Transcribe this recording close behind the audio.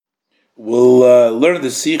We'll learn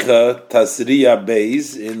the Sikha Tasriya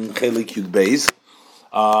Beis in Chelik Yud Beis.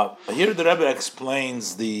 Here the Rebbe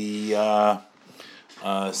explains the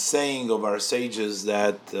saying of our sages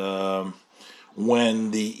that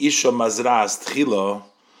when the Isha Mazras Tchila,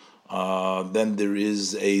 then there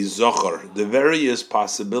is a Zohar. The various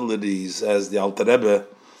possibilities, as the Alter Rebbe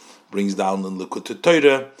brings down in Likutei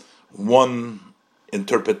Torah, one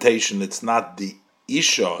interpretation, it's not the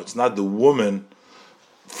Isha, it's not the woman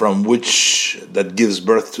from which that gives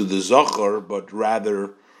birth to the Zohar, but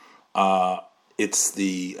rather it's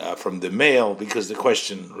the from the male, because the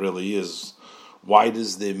question really is, why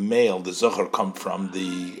does the male, the Zohar, come from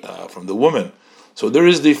the woman? So there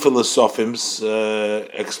is the Philosophim's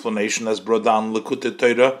explanation as brought down Likutei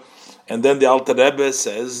Torah, and then the Alter Rebbe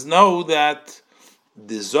says no, that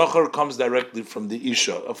the Zohar comes directly from the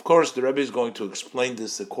Isha. Of course, the Rebbe is going to explain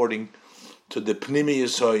this according to the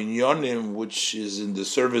Pnimiyus HaInyonim, which is in the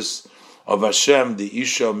service of Hashem. The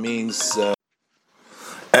Isha means,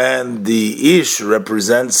 and the Ish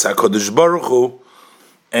represents HaKadosh Baruch Hu,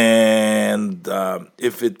 and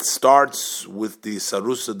if it starts with the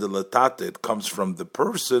Sarusa de Latate, it comes from the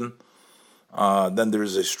person, then there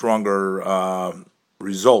is a stronger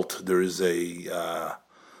result. There is a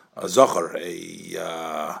Zohar,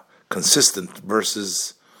 a consistent,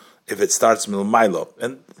 versus if it starts Milmailo.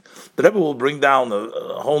 And the Rebbe will bring down a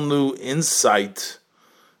whole new insight,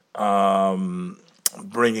 bringing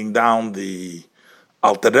down the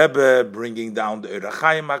Alter Rebbe, bringing down the Orach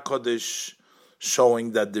Chaim HaKodesh,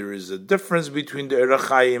 showing that there is a difference between the Orach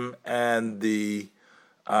Chaim and the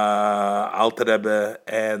Alter Rebbe,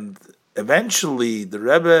 and eventually the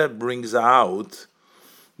Rebbe brings out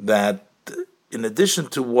that in addition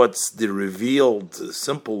to what's the revealed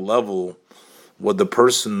simple level, what the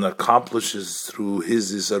person accomplishes through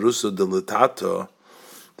his Isarusa de Litato,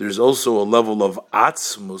 there's also a level of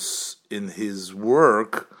atzmus in his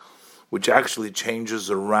work, which actually changes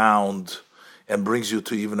around and brings you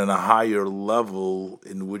to even in a higher level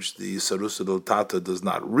in which the Isarusa de Litato does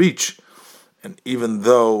not reach. And even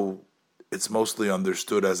though it's mostly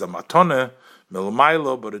understood as a matone,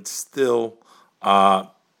 milmailo, but it's still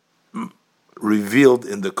revealed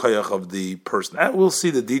in the koyach of the person. And we'll see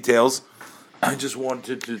the details. I just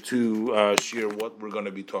wanted to share what we're going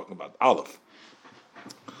to be talking about. Aleph.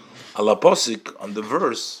 Alaposik, on the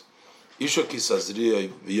verse, Isha ki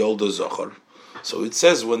sazriya v'yolda zochar. So it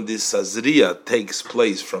says when this sazriya takes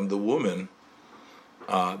place from the woman,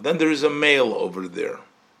 then there is a male over there.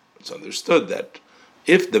 It's understood that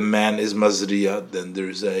if the man is mazriya, then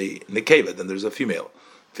there's a nekeva, then there's a female.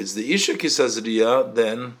 If it's the Isha ki sazriya,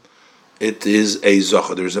 then it is a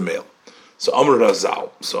zochar, there's a male. So Amr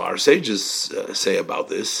Razal. So our sages say about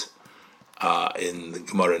this in the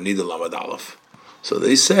Gemara Nida Lamed Aleph. So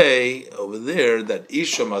they say over there that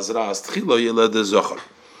Isha Mazras Tchilo Yeled Zochar.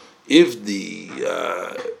 If the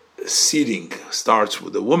seeding starts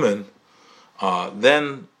with a woman,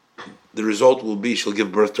 then the result will be she'll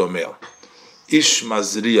give birth to a male. Ish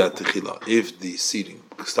Mazriya Tchila. If the seeding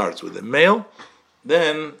starts with a male,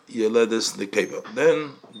 then Yeledes Nekeva.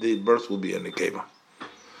 Then the birth will be a Nekeva.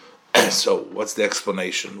 So, what's the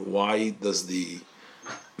explanation? Why does the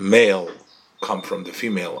male come from the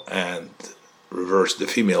female and reverse, the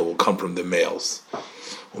female will come from the males?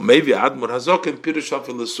 Well, maybe Admor Hazok and Pirush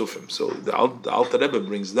Philosophem. So the Alter Rebbe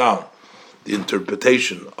brings down the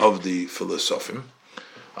interpretation of the Philosophem,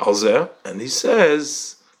 and he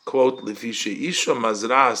says, quote, Lefishe Isha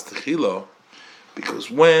Mazras Techilo, because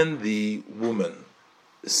when the woman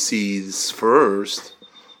sees first,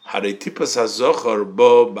 so then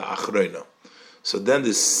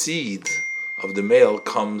the seed of the male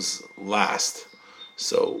comes last.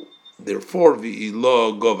 So therefore,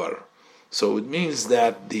 v'ilo govar. So it means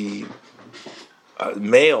that the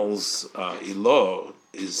male's ilo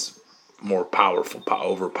is more powerful,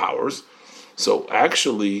 overpowers. So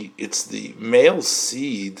actually, it's the male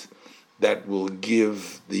seed that will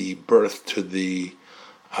give the birth to the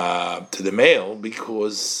male,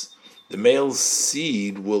 because the male's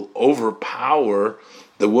seed will overpower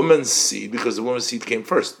the woman's seed, because the woman's seed came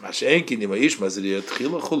first. On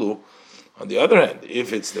the other hand,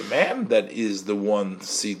 if it's the man that is the one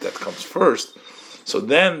seed that comes first, so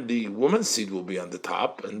then the woman's seed will be on the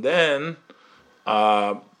top, and then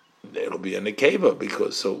it'll be a nekeva,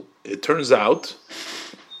 because so it turns out,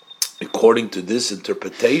 according to this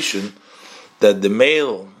interpretation, that the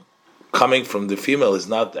male coming from the female is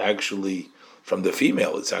not actually from the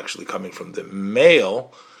female, it's actually coming from the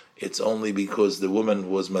male. It's only because the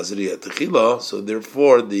woman was Mazriya Techila, so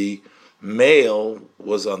therefore the male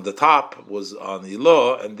was on the top, was on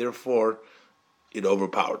Ilah, and therefore it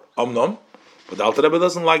overpowered. Omnom, But the Alter Rebbe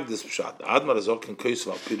doesn't like this pshat. The Admar Azokin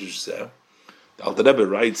Koysav Pirush Zeh. The Alter Rebbe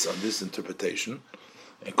writes on this interpretation,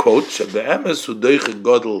 and quote, "Shebe'emes hu doiche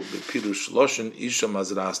godel bepirush loshen isha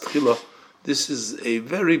mazras tchila." This is a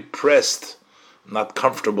very pressed, not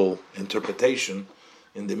comfortable interpretation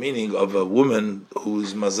in the meaning of a woman who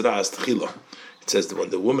is mazras tchila. It says that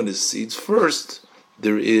when the woman is seeds first,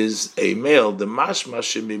 there is a male. The mashma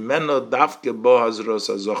shemimeno dafke bo hazros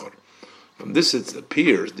hazochar. From this it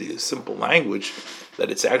appears, the simple language, that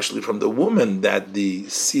it's actually from the woman that the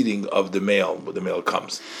seeding of the male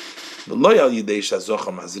comes. The loyal yidei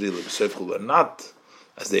shazochar mazril b'seifchul are not,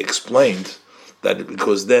 as they explained, that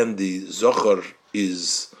because then the zochar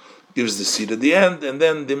gives the seed at the end, and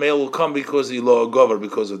then the male will come because he lo gover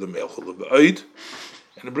because of the male chulu b'oid.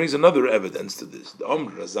 And it brings another evidence to this. The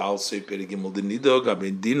Omr Razal Seper Gimel Dinido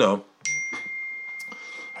Gabe Dino.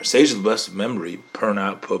 Our sages of blessed memory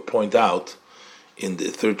point out in the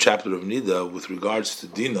 3rd chapter of Nida with regards to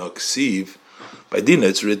Dina Ksiv. By Dina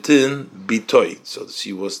it's written Bitoy, so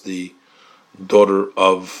she was the daughter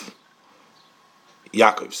of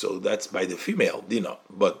Yaakov. So that's by the female Dina,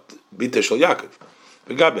 but Bita Shel Yaakov.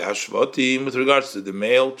 Gabe Hashvatim with regards to the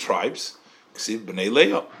male tribes. Ksiv Bnei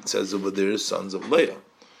Leah. It says over there sons of Leah.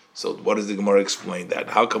 So what does the Gemara explain that?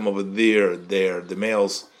 How come over there the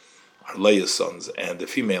males are Leah's sons and the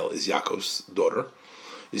female is Yaakov's daughter?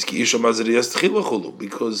 Because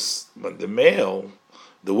when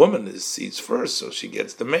the woman is seeds first, so she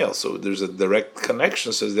gets the male. So there's a direct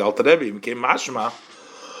connection, says the Alter Rebbe, became mashma.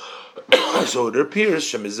 So it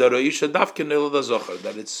appears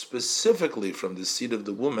that it's specifically from the seed of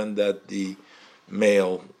the woman that the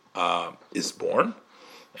male is born.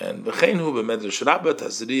 And v'cheinu b'medrash Rabbah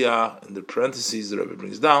Tazria, in the parentheses the Rebbe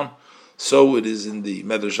brings down, so it is in the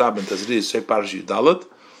Medrash Rabbah and Tazria Sefar Parashah Yudalet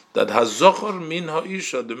that hazochar min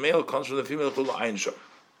ha'isha, the male comes from the female chulu ayin sham.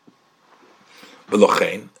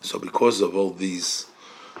 V'lochein, so because of all these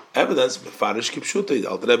evidence, befarish kipshutei, the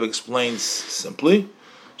Alter Rebbe explains simply,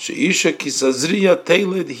 sheisha kisazriya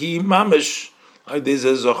teiled hi mamish aydei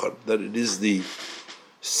zochar, that it is the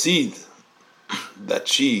seed that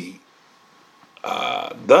she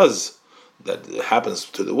does, that happens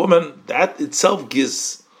to the woman, that itself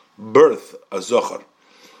gives birth a zochar.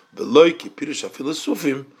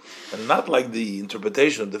 And not like the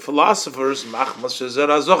interpretation of the philosophers,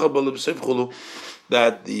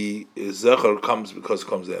 that the zochar comes because it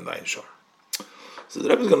comes there in the Ayin Shor. So the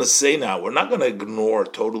Rebbe is going to say now, we're not going to ignore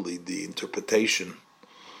totally the interpretation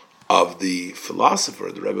of the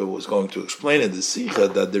philosopher. The Rebbe was going to explain in the Sikha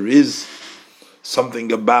that there is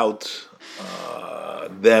something about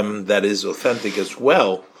them that is authentic as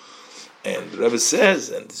well, and the Rebbe says,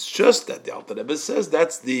 and it's just that the Alter Rebbe says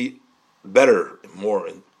that's the better, more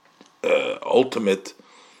ultimate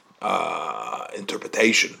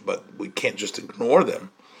interpretation, but we can't just ignore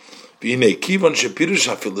them. This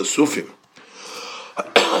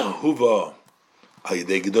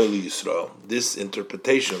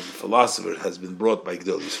interpretation of the philosopher has been brought by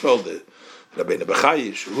Gdol Yisrael, the Rabbeinu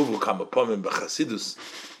Bechayish, Huvu Kamapomim B'Chasidus,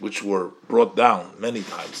 which were brought down many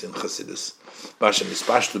times in Chasidus.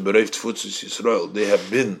 They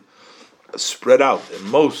have been spread out in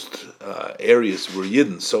most areas where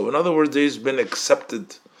Yidden. So, in other words, there's been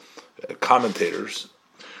accepted commentators.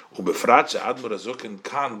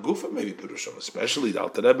 Especially the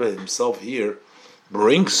Alter Rebbe himself here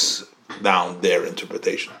brings down their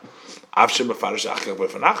interpretation.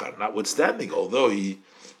 Notwithstanding, although he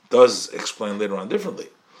does explain later on differently.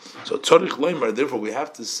 So tzorich loimer, therefore we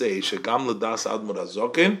have to say shegam l'das admor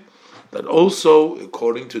hazokin, that also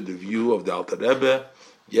according to the view of the Alter Rebbe,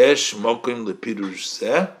 yesh mokim lepirush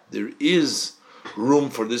zeh, there is room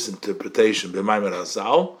for this interpretation b'maimer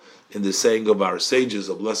hazal, in the saying of our sages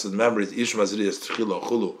of blessed memories, ish mazriyas tchila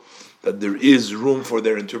chulu, that there is room for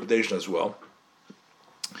their interpretation as well.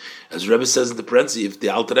 As Rebbe says in the parenthesis, if the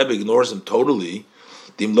Alter Rebbe ignores him totally,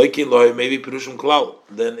 maybe pirushim,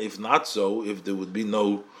 then if not so, if there would be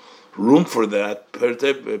no room for that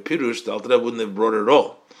pirush, the Alter Rebbe wouldn't have brought it at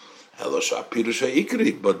all.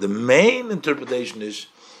 But the main interpretation is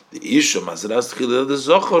the isha mazras tchila the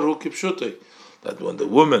zochar hu kipshutei, that when the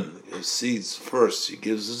woman seeds first, she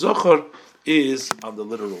gives the zochar, is on the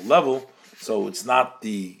literal level. So it's not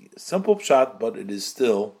the simple pshat, but it is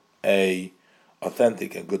still a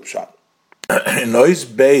authentic and good pshat. In Nois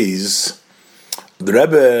Beis, the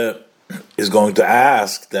Rebbe is going to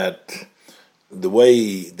ask that the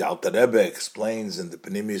way the Alter Rebbe explains in the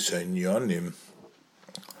Pnimis Inyonim,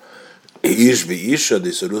 Ish v'isha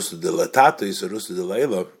disarusa de latata isarusa de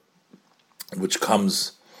leila, which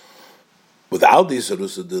comes without the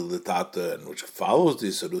isarusa de latata and which follows the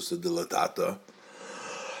isarusa de latata,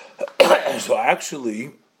 So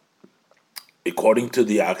actually, according to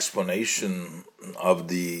the explanation of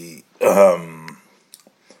the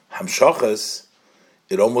Hamshachas,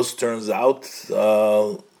 it almost turns out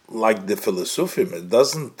like the Philosophium. It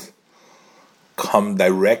doesn't come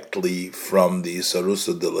directly from the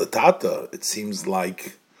Isarusa Dilatata. It seems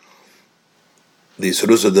like the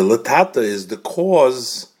Isarusa Dilatata is the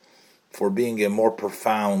cause for being a more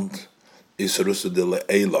profound Isarusa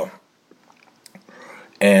Dilaela.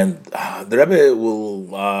 And the Rebbe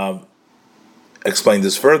will explain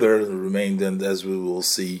this further, and as we will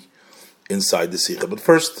see inside the Sikha. But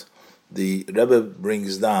first, the Rebbe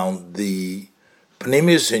brings down the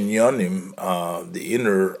Pneumius Inyonim, the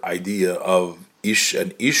inner idea of Ish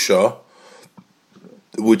and Isha,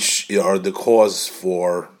 which are the cause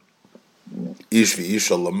for Ish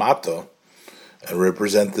v'Isha Lamata, and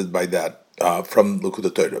represented by that from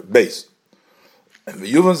Likkutei Torah base. And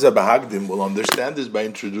the Yuvan Zabahagdim will understand this by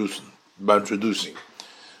introducing.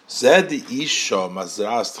 Zed Isha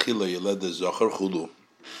Mazras Tchila Yeled Zocher Chudu.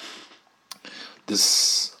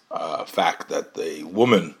 This fact that the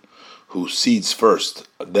woman who seeds first,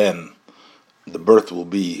 then the birth will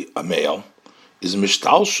be a male, is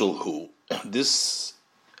Mishtalshel Hu. This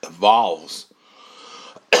evolves.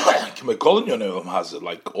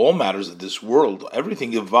 Like all matters of this world,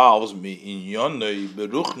 everything evolves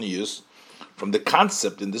from the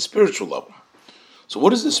concept in the spiritual level. So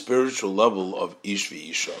what is the spiritual level of Ish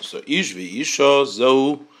v'Isha? So Ish v'Isha,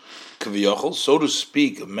 Zohu Kaviyachol, so to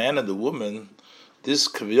speak, a man and a woman, this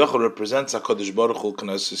Kaviyachol represents HaKadosh Baruch Hu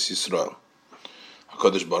Knesset Yisrael.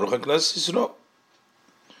 HaKadosh Baruch Hu Knesset Yisrael.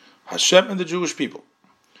 Hashem and the Jewish people.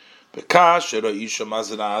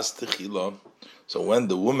 So when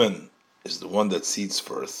the woman is the one that seeds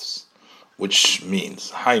first, which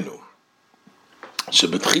means Hainu,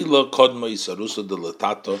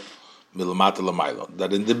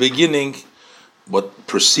 that in the beginning, what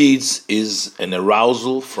precedes is an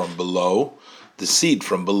arousal from below, the seed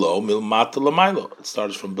from below, it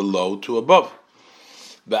starts from below to above.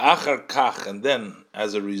 And then,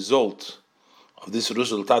 as a result of this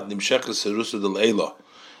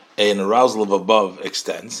an arousal of above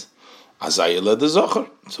extends.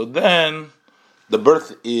 So then, the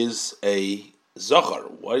birth is a zachar.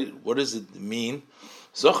 What does it mean?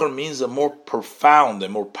 Zachar means a more profound, a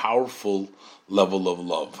more powerful level of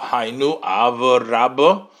love. Hainu ava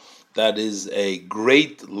rabba, that is a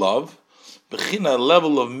great love. Bechina,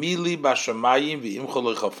 level of mili bashamayim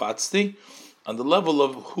v'imchol chafatzti, on the level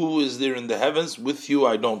of who is there in the heavens, with you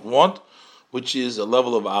I don't want, which is a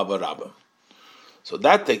level of ava rabba. So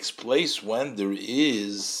that takes place when there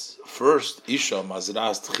is first Isha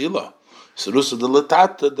Mazras Tchila, Serusa de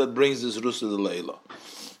Latata, that brings this Serusa de Leila.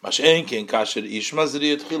 Mashenkin Kasher Ish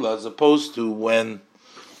Mazriya Tchila, as opposed to when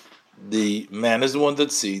the man is the one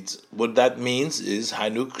that seeds. What that means is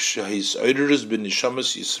Hanuk Shahis Oiderus bin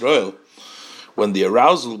Nishamas Yisrael, when the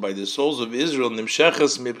arousal by the souls of Israel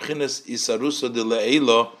Nimshechas Mibchines Isarusa de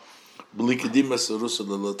Leila Blikidima Serusa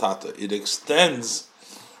de Latata. It extends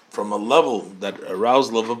from a level, that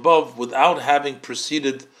arousal of above, without having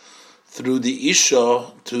proceeded through the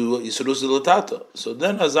Isha to Yisrus Latata. So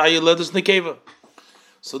then Azayah led us Nekeva.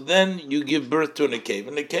 So then you give birth to a Nekeva.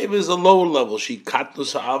 Nekeva is a lower level. She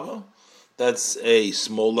Katnus Ava, that's a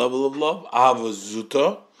small level of love. Ava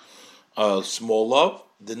Zuta, small love.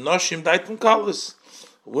 The Noshim Daitan Kalis.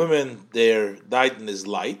 Women, their Daitan is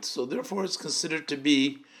light, so therefore it's considered to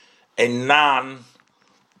be a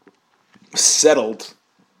non-settled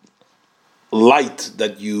light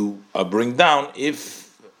that you bring down if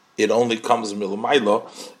it only comes milamayla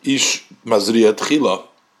ish mazriya tchila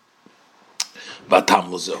vatam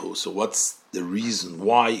luzahu. So what's the reason?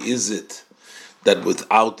 Why is it that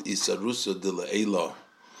without isarusa de leila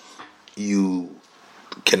you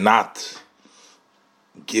cannot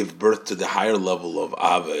give birth to the higher level of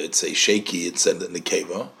ava? It's a shaky, it's a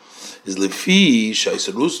nekeva. Is lefi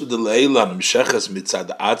shaisarusa de leila nimshechas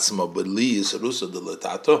mitzad atzma b'li isarusa de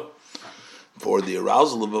letato, for the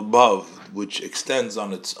arousal of above, which extends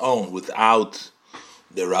on its own without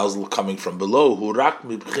the arousal coming from below. Hurak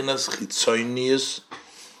mibchinas chitzoynius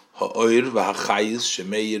ha'oir v'hachayis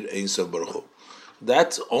shemeir ein sabarchu.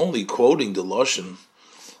 That's only quoting the lashon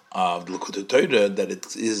of the Likkutei Torah, that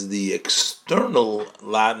it is the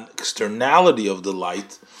externality of the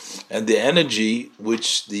light and the energy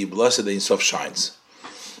which the blessed Ein Sof shines.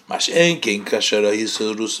 As opposed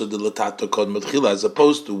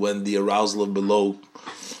to when the arousal of below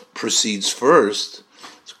proceeds first,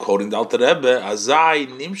 it's quoting the Alter Rebbe, so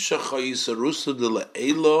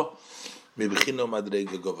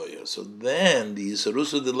then the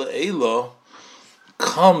Yisarusa de La'ela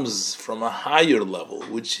comes from a higher level,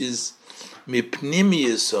 which is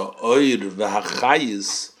mipnimiyus oir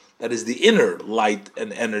v'hachayis, that is the inner light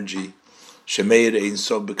and energy, shemeir ein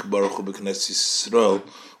sof b'kbaruch hu b'knesses Yisrael,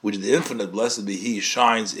 which the infinite, blessed be He,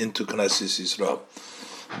 shines into Knesses Yisrael.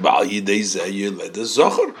 Ba'al yidei zeh yeled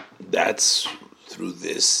zocher. That's through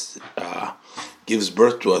this gives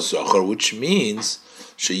birth to a zocher, which means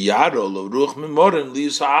sheyaro lo ruach mimorin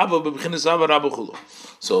liyus ha'ava b'b'chinas ha'ava rabba chulu.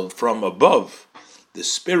 So from above, the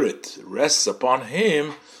spirit rests upon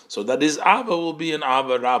him, so that his Abba will be an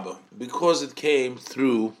Abba Rabba, because it came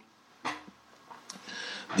through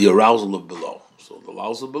the arousal of below. So the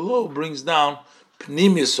arousal of below brings down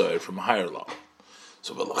Pnim Yisrael from a higher level.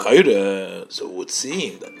 So it would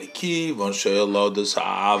seem that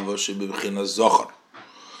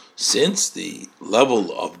since the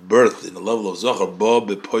level of birth in the level of Zohar,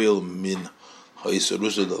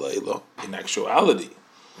 in actuality,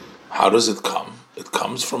 how does it come? It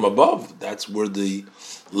comes from above. That's where the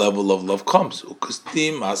level of love comes.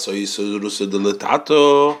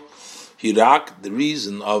 Hirak, the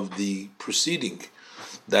reason of the proceeding,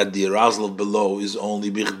 that the arousal of below is only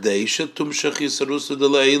it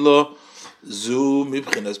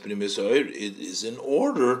is in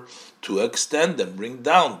order to extend and bring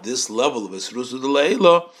down this level of Isrusa de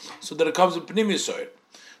Leila so that it comes in Pnim Yisrael.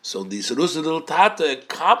 So the Isrusa de Tata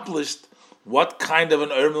accomplished what kind of an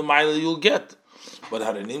Ermil Maila you'll get. But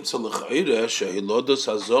Haranim Tzalachayre Shahilodos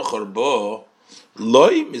HaZochar Bo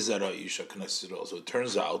Loi Mizara Isha Knesset Yisrael. So it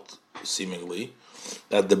turns out, seemingly,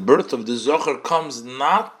 that the birth of the Zochar comes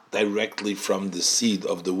not directly from the seed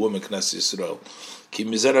of the woman Knesset Yisrael. Ki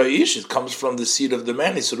Mizara Ish, it comes from the seed of the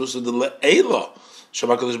man. It's Rusa de Le'ela.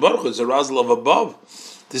 Shabbat Baruch Hu, it's arousal of above.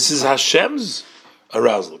 This is Hashem's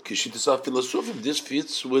arousal. Kishitisah Philosophy. This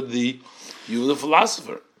fits with the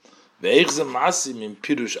philosopher. So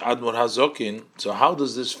how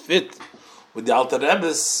does this fit with the Alter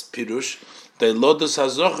Rebbe's Pirush?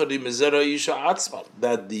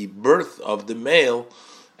 That the birth of the male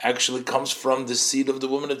actually comes from the seed of the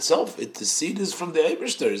woman itself. The seed is from the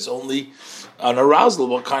Eibishter. It's only an arousal.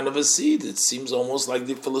 What kind of a seed? It seems almost like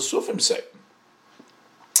the Philosophem say.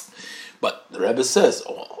 But the Rebbe says,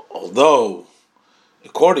 although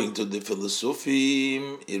according to the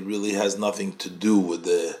Philosophem, it really has nothing to do with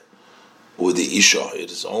the Isha. It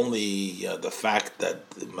is only the fact that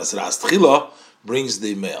Masras Tchila brings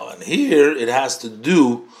the male. And here it has to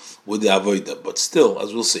do with the Avodah. But still,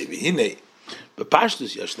 as we'll say, Vihine,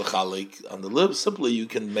 Bepashtus Yesh L'chalik, on the lips, simply you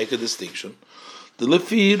can make a distinction. The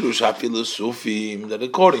Lefir Philosophem, that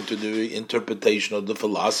according to the interpretation of the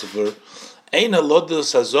philosopher, Eina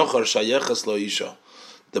Lodos HaZochar Shayeches Lo Isha.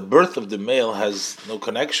 The birth of the male has no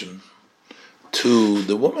connection to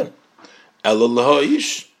the woman. Elo L'ho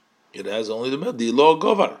Ish. It has only the male. The law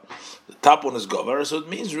govar. The top one is govar, so it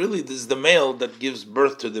means really this is the male that gives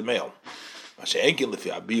birth to the male. As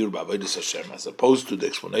opposed to the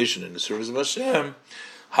explanation in the service of Hashem,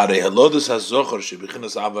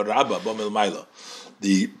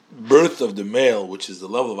 the birth of the male, which is the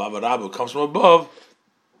level of avarabba, comes from above.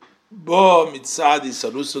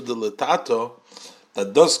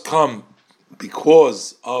 That does come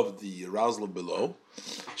because of the arousal below.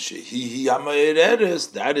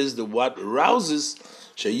 That is the what arouses.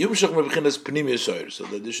 So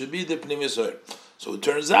that there should be the Pnim Yisrael. So it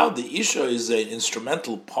turns out the Isha is an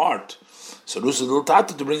instrumental part. So to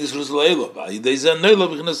bring this Rusal Eilah.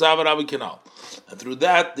 And through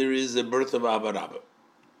that there is a birth of Avarabba.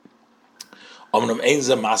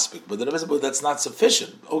 But that's not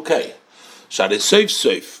sufficient. Okay.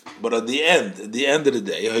 But at the end of the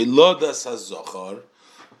day,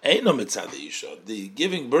 the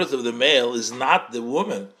giving birth of the male is not the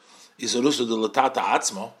woman. It's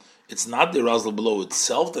not the arousal below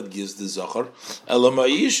itself that gives the zachar.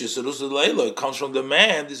 It comes from the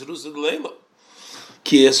man. This rusa de leila.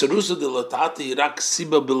 Ki esarusa de latata irak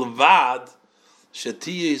siba bilvad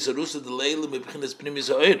shetiya esarusa de leila mebchinas pnimis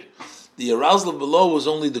ha'ir. The arousal below was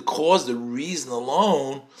only the cause, the reason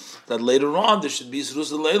alone that later on there should be esarusa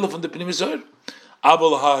de leila from the pnimis ha'ir.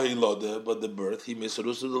 Abel ha'ilode, but the birth he made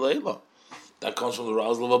esarusa de leila. That comes from the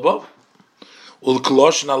arousal of above. As the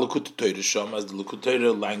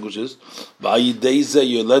Likutei languages,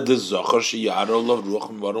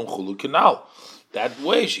 that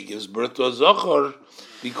way she gives birth to a zachar,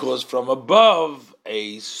 because from above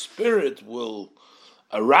a spirit will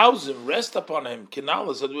arouse him, rest upon him. Kinal,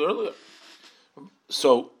 as said earlier.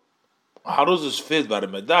 So, how does this fit? Should the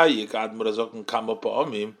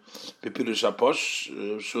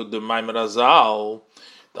Maimer Azal,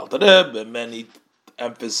 the Alter Rebbe, many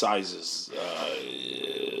emphasizes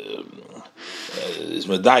is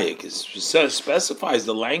medayik. It specifies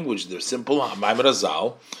the language. They're simple. Maimer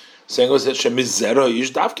Azal saying that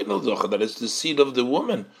it's the seed of the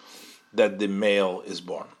woman that the male is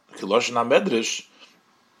born. Kiloshin HaMedrash,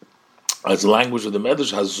 as the language of the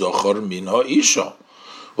Medrash, has zochar min ha'isha.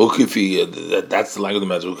 That's the language of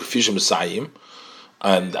the Medrash. Ukifishim Sayim,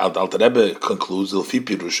 and Alter Rebbe concludes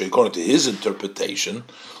according to his interpretation,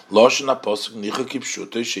 Loshin HaPosuk Nicha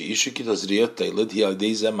Kipshute Sheisha Kitazriya Teiled Hi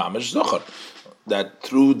Alidei Zeh Mamash Zochar. That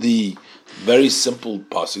through the very simple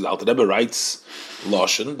pasuk, Alter Rebbe writes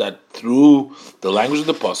Loshin, that through the language of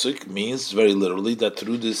the pasuk means very literally that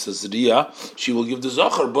through this Tazriya she will give the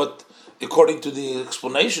Zochar, but according to the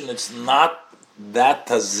explanation, it's not that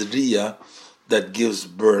Tazriya that gives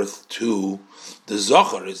birth to the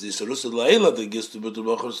Zochar. It's the Isarusa La'ela that gives birth to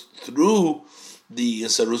the Zochar through the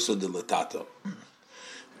Isarusa de Latata.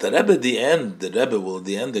 The Rebbe will at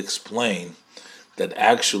the end explain that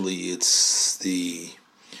actually it's the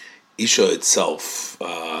Isha itself,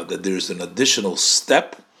 that there's an additional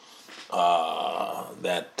step,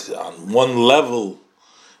 that on one level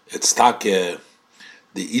it's take,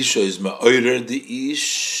 the Isha is ma'orer the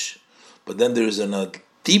Ish, but then there's a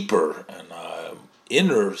deeper and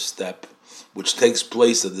inner step which takes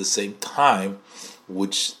place at the same time,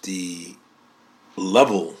 which the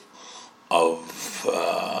level of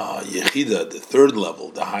Yechida, the third level,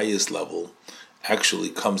 the highest level, actually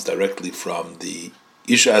comes directly from the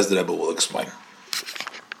Isha, as the Rebbe will explain.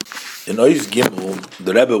 In Oiz Gimel,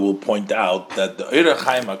 the Rebbe will point out that the Eira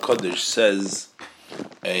Chaim HaKodesh says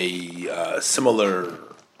a similar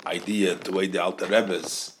idea to the way the Alter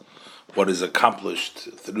Rebbe's, what is accomplished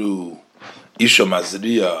through Isha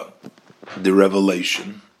Mazriya, the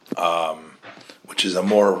revelation, which is a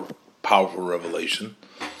more powerful revelation.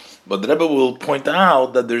 But the Rebbe will point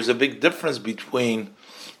out that there's a big difference between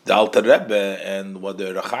the Alter Rebbe and what the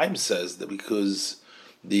Eira Chaim says, that because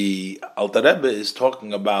the Alter Rebbe is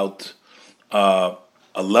talking about a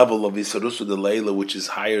level of Isarusu de Leila which is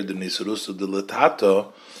higher than Isarusu de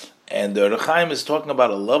Letato, and the Eira Chaim is talking about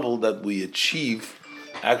a level that we achieve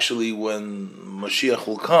actually when Mashiach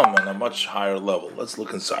will come on a much higher level. Let's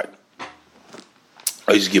look inside.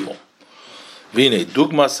 Oiz Gimel. Vine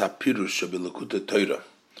dugmas hapirush shabilukute Torah.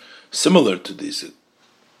 Similar to this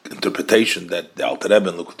interpretation that the Alter Rebbe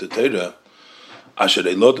in Likutei Torah, asher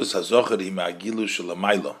eilotus hazocher hi ma'agilu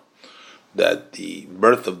shelamaylo, that the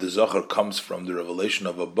birth of the Zochar comes from the revelation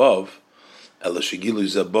of above, ela shegilu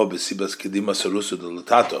zabo besibas kedima sarusu de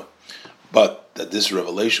lutato, but that this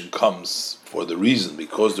revelation comes for the reason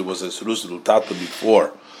because there was a sarusu de lutato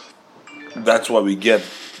before. That's why we get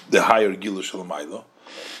the higher gilu shelamaylo.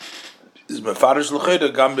 Is mefarish l'chayda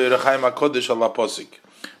gam be'Eira Chaim HaKodesh ala posik.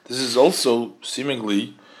 This is also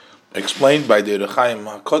seemingly explained by the Eira Chaim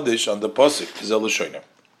HaKodesh on the posik,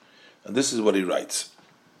 and this is what he writes.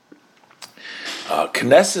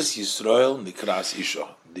 Knesses Yisrael nikras Isha.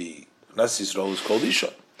 The Knesses Yisrael is called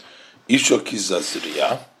Isha. Isha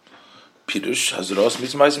kizazriya, pirush hazros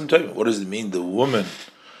mitzmayim tovim. What does it mean? The woman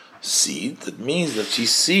seed. That means that she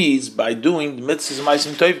seeds by doing mitzvahs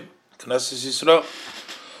ma'asim tovim. Knesses Yisrael.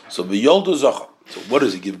 So v'yoldu zochar. So what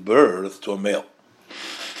does it give birth to a male?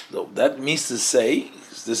 So that means to say,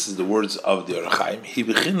 this is the words of the Eira Chaim, Hi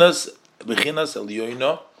b'chinas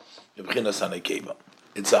elyoino, b'chinas hanekeva.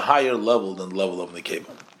 It's a higher level than the level of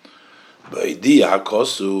nekeva. B'idiyah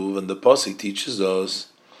hakosu, when the pasuk teaches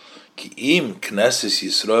us, ki im Knesses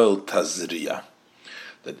Yisrael tazriya,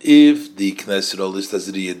 that if the Knesset Yisrael is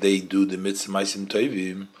tazriya, they do the mitzvah ma'asim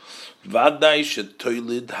tovim, vaday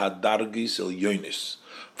shetoilid hadargis elyonis,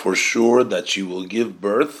 for sure that she will give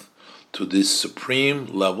birth to this supreme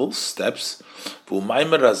level, steps.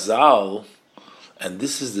 V'umaymer Razal, and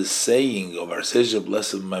this is the saying of our sage of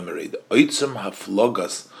blessed memory, the oitzem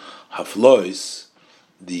haflois,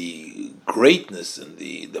 the greatness and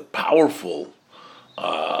the powerful,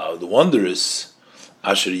 the wondrous,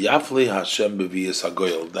 asher yafli Hashem b'viyas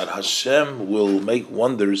hagoyel, that Hashem will make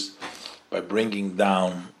wonders by bringing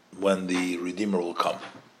down when the Redeemer will come.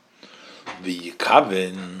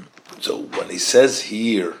 V'yikavin, so when he says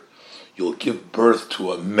here, you'll give birth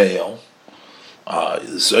to a male,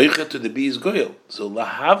 zoiche to the bees goyel. So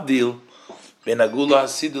lahavdil ben agula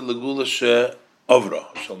hasid legula she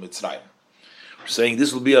ovra shel Mitzrayim. We're saying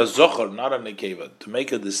this will be a zochar, not a nekeva, to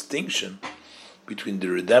make a distinction between the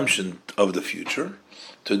redemption of the future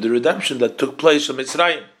to the redemption that took place in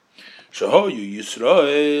Mitzrayim. Shahoyu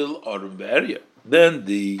Yisrael arum be'eria. Then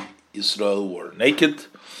the Israel were naked;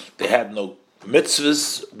 they had no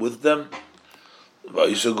mitzvahs with them.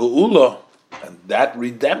 And that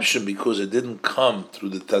redemption, because it didn't come through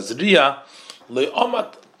the Tazriya,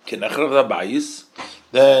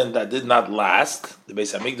 then that did not last. The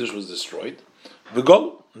Beis Hamikdash was destroyed.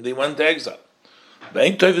 And they went to exile.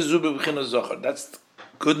 That's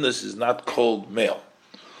goodness is not called male.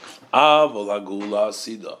 But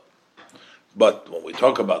when we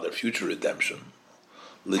talk about their future redemption,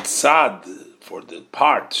 litzad, for the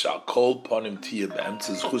part shall call ponim tia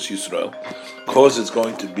be'emtzes chus Yisrael, cause it's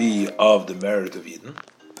going to be of the merit of Eden.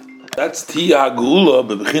 That's tia hagula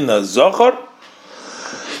bebechina zochar.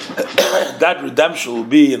 That redemption will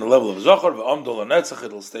be in the level of zochar. Ve'omdol hanetzach,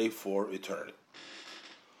 it'll stay for eternity.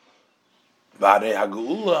 V'arei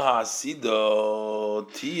hagula hasido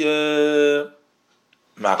tia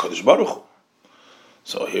ma'kodesh baruch hu.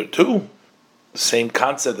 So here too, the same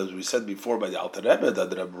concept as we said before by the Alter Rebbe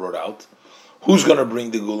that the Rebbe brought out. Who's going to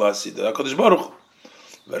bring the Gula Sida? HaKadosh Baruch Hu.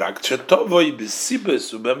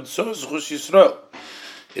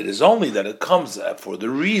 It is only that it comes for the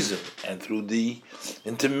reason and through the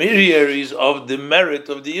intermediaries of the merit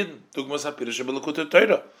of the Yidden,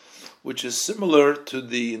 which is similar to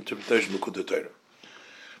the interpretation of Likutei Torah.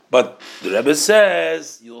 But the Rebbe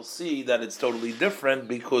says, you'll see that it's totally different,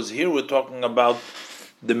 because here we're talking about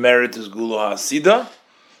the merit is Gula HaSida,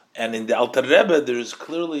 and in the Alter Rebbe there is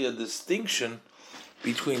clearly a distinction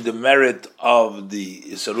between the merit of the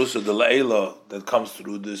Isarusa de La'ela that comes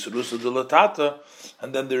through the Isarusa de Latata,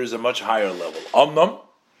 and then there is a much higher level. Omnam,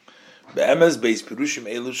 be'emes beis pirushim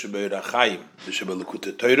elu shebe'erachayim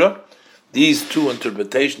v'shebelukutei Torah. These two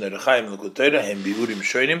interpretations, Erachayim and Likutei Torah, hem bihurim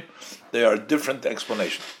shonim, they are different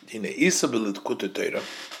explanations. Hine isa b'Likutei Torah,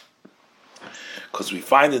 because we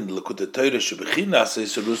find in the Likutei Torah shebechinas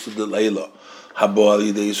Isarusa de La'ela habo al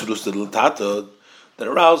yidei Isarusa de Latata, the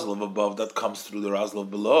arousal of above that comes through the arousal of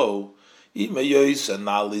below.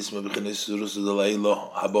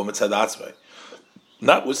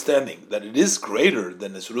 Notwithstanding that it is greater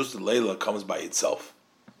than the Surus Leila comes by itself.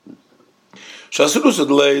 In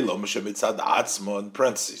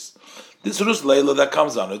parentheses, this Surus Leila that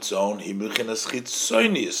comes on its own,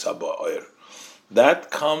 that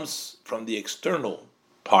comes from the external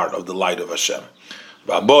part of the light of Hashem.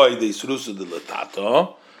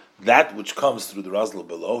 That which comes through the Razzle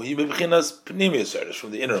below, he bechinas pnimius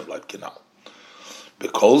from the inner blood canal.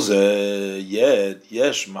 Because yet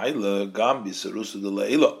yesh maila gam biserusu de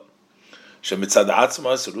leila, shemitzad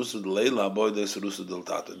atzma serusu de leila boy de serusu del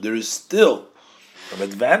tata. There is still an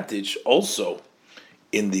advantage also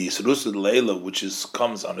in the serusu de leila, which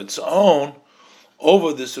comes on its own,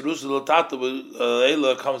 over the serusu del tata.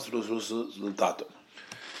 Leila comes through serusu del tata.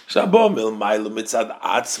 That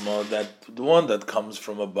the one that comes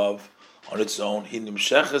from above on its own,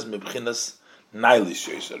 it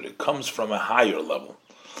comes from a higher level.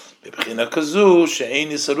 It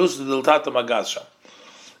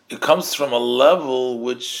comes from a level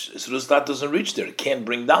which Surustat doesn't reach there. It can't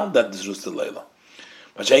bring down that Surustat Leila.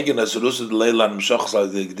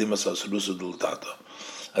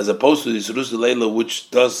 As opposed to the Surustat Leila,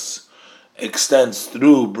 which does extends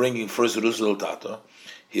through bringing first Surustat Tata.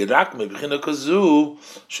 It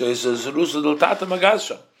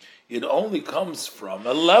only comes from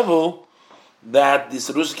a level that the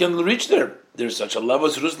Surus can reach there. There's such a level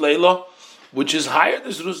of Surus Leila which is higher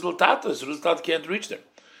than Surus Tata. Surus Tata can't reach there.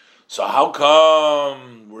 So how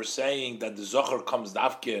come we're saying that the Zohar comes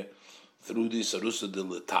dafke through the Sarusa de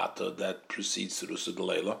Latata that precedes Sarusa de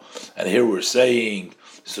Leila, and here we're saying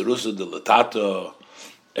Sarusa de Latata,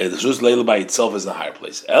 the Sarusa Leila by itself is in a higher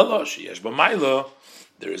place. Ela sheyesh b'mayla.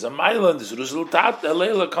 There is a mile in the Surus Tata.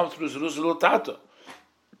 Leila comes through Surus Tata.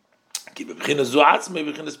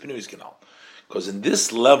 Because in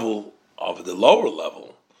this level of the lower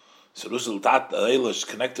level, Surus Tata Leila is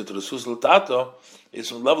connected to the Surus Tata. It's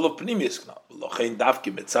from the level of Pnimius Canal.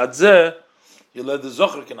 You let the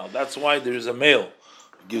Zohar Canal. That's why there is a male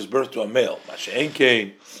who gives birth to a male.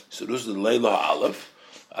 Surus Leila Aleph,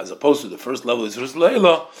 as opposed to the first level of Surus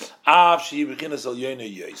Leila,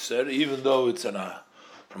 even though it's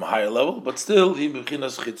from a higher level, but still, he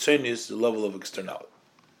bechinas chitzonis, the level of externality.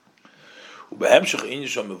 Now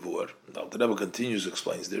the Rebbe continues,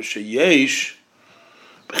 explains there, sheyesh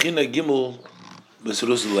bechina gimel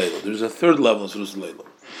b'serus leila. There's a third level of serus leila.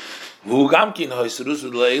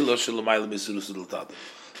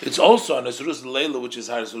 It's also on a serus leila which is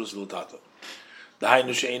higher serus tata. The high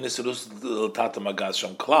nushein is serus tata magaz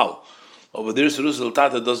sham klal. Over there, serus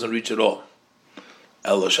tata doesn't reach at all.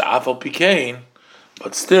 Elo sha'afal pikein.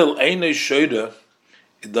 But still, Einei Shoida,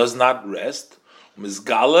 it does not rest.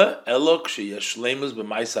 Mizgala elok sheyashlemus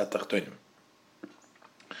b'maisa tachtonim.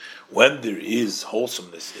 When there is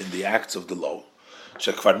wholesomeness in the acts of the law,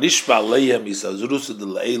 shekvar nishpa leihem isazurusa de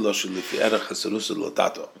leilo shelifi erech hasarusa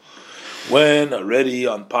lotato. When already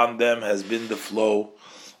upon them has been the flow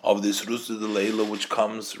of this rusa de leilo, which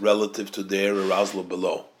comes relative to their arousal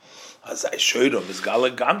below. As I showed him, is Gala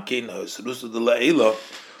Gamkin, Zerusa de Laela,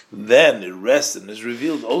 then it rests and is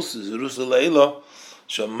revealed also Zerusa Laela,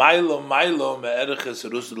 Shamailo Milo Me'ereches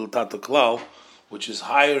Zerusa del Tata Klal, which is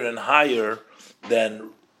higher and higher than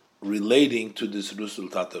relating to this Zerusa del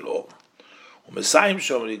Tata Law. Messiah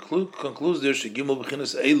Shomri concludes there Shegimel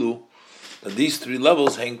Bechinas Elu, that these three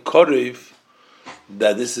levels hang Korev,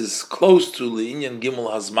 that this is close to Le'inyan Gimel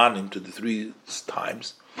Hazmanim, to the three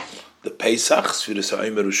times. The Pesach, Sfiras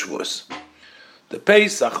HaOmer U'Shvuos. The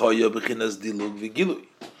Pesach, Hoya Bechinas Dilug V'Gilui.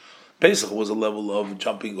 Pesach was a level of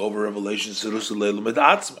jumping over revelation, Zerusa Le'elu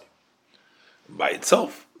Med'atzmei. By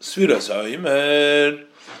itself, Sfiras HaOmer,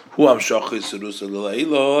 Hu Amshachis Zerusa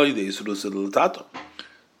Le'elu, Yidei Zerusa Le'Tato.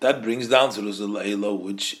 That brings down Zerusa Le'elu,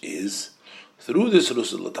 which is through the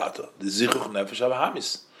Zerusa Le'Tato, the Zichuch Nefesh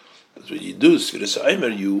HaBahamis. That's what you do, Sfiras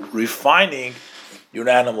HaOmer, you refining your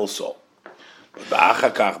animal soul. Then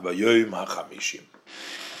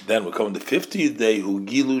we come on the 50th day, Hu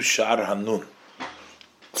Gilu Shar Hanun.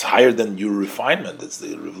 It's higher than your refinement. It's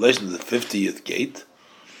the revelation of the 50th gate.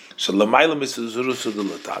 Shalamayla Misuzurusu de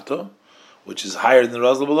Latato, which is higher than the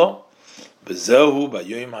Razal below. Bezehu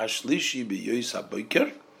Bayoim Hashlishi Beyois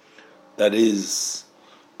HaBoiker. That is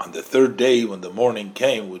on the third day when the morning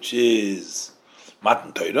came, which is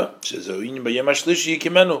Matan Torah. Shezoin Bayom Hashlishi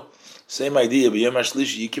Yikimenu. Same idea, B'yom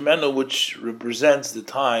HaShlishi Yikimenu, which represents the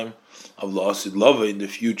time of La'asid Lava in the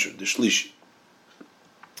future, the Shlishi.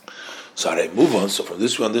 So I move on. So from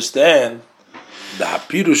this we understand the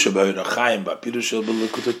Hapirush of Ha'irachaim, Hapirush of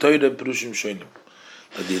L'Likutei Torah, Pirushim Shonim.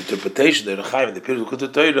 That the interpretation of the Ha'irachaim and the Pirush of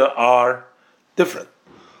L'Likutei Torah are different.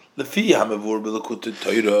 Lefi Hamavur B'Likutei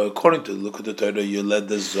Torah, according to the L'Likutei Torah, Yoled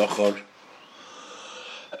the Zochar.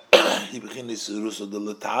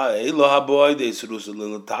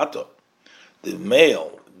 The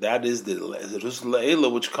male, that is the Zerusa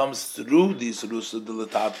Le'ela, which comes through the Zerusa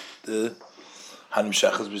Delatat, the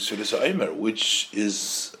Hanimshachas B'Sfiras HaOmer, which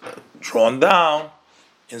is drawn down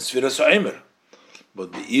in Sfiras HaOmer.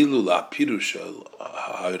 But the Ilu La Pirush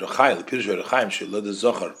HaYirachayim, the Pirush HaYirachayim, Shelad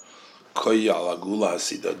HaZochar, Koy Al Agula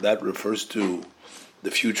HaSida, that refers to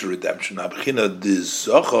the future redemption. Abchina the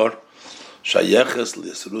Zochar, Shayeches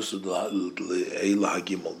L'Zerusa Le'ela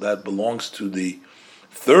HaGimel, that belongs to the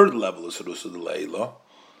third level of Zerusa Le'ela,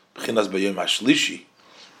 B'chinas B'yom HaShlishi,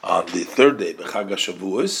 on the third day, B'chag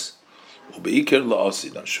HaShavuos, U'Be'ikar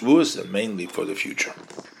La'asid, on Shavuos, and mainly for the future.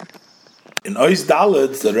 In Ois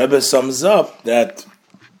Dalet, the Rebbe sums up that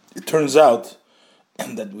it turns out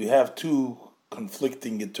that we have two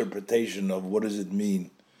conflicting interpretation of what does it mean,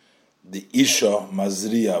 the Isha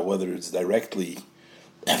Mazriya, whether it's directly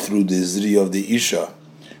through the Zriya of the Isha,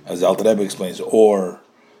 as the Alter Rebbe explains, or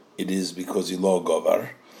it is because he law govar,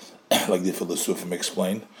 like the Philosophem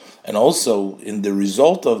explained, and also in the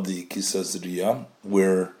result of the Kisa Zriya,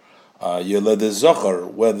 where Yeled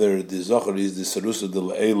Zochar, whether the Zochar is the Zerusa de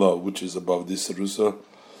Le'ela, which is above the Zerusa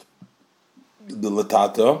de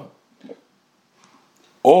Latata,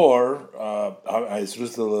 or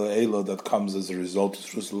Zerusa de Le'ela that comes as a result of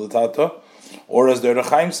Zerusa de Latata, or as the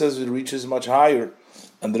Rechaim says, it reaches much higher.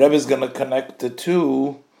 And the Rebbe is going to connect the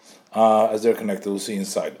two as they're connected. We'll see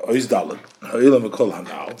inside.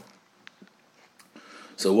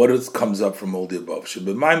 So what comes up from all the above?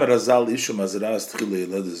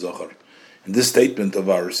 In this statement of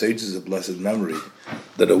our sages of blessed memory,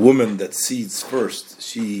 that a woman that seeds first,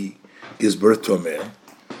 she gives birth to a male.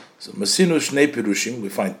 So Masinu Shnei Pirushim, we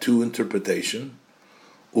find two interpretation.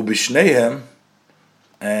 Ubishnehem,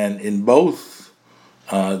 and in both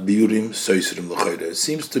Biurim Soisirim L'Chayda. It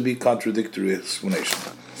seems to be contradictory explanation.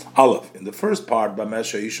 Aleph, in the first part,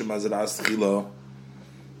 B'Mesha Isha Mazeras Tchila,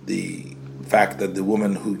 the fact that the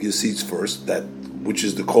woman who gives seeds first, that which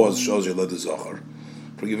is the cause, shows you Led Zochar,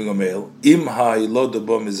 for giving a male. Im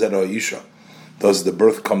ha'ilodabo mizera Isha, does the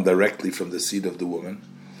birth come directly from the seed of the woman?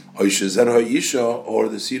 Or Isha Zera Isha, or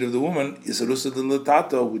the seed of the woman, is Rusa de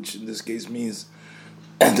Latato, which in this case means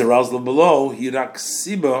the Razla below, Hirak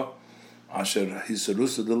Siba, Asher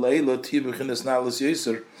Hisarusa de Leila, Tibechinas Nalas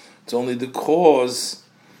Yeser. It's only the cause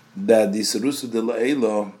that the Sarusa de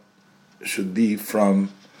Leila should be from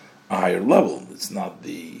a higher level. It's not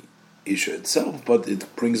the Isha itself, but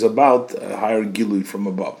it brings about a higher Gilui from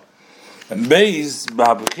above. And Beis,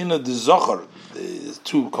 Ba'abechina de Zochar, the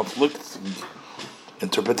two conflicting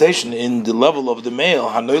interpretation in the level of the male,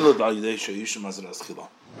 Hanoilad al Yidesha Isha Mazeras Chila,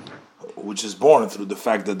 which is born through the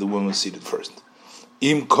fact that the woman seeded first.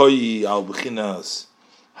 Im koi al b'chinas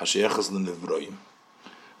hasheyachas l'nevroim,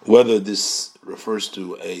 whether this refers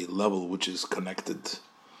to a level which is connected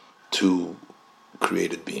to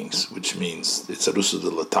created beings, which means it's a rusa de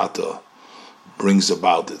latata, brings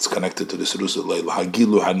about. It's connected to the Sirusa Leila.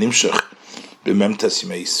 Hagilu hanimshach b'memtes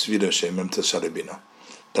yimei svira she'memtes sharabina.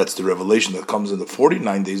 That's the revelation that comes in the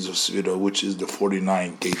 49 days of Svira, which is the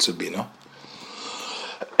 49 gates of Bina.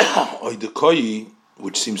 Oidekoi,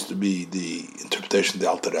 which seems to be the interpretation of the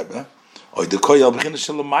Alter Rebbe. Or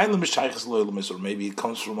maybe it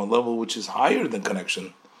comes from a level which is higher than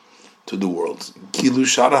connection to the world. Kilu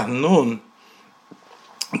Sharah Nun,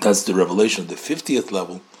 that's the revelation of the 50th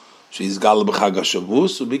level,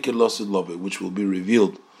 which will be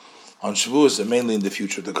revealed on Shavuos and mainly in the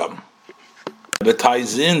future to come. It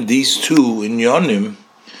ties in these two in Yonim.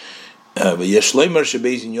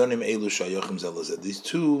 These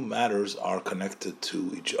two matters are connected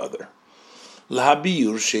to each other. When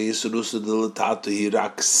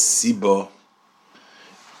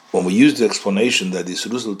we use the explanation that the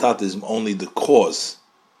Yisrus L'Tata is only the cause,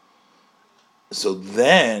 so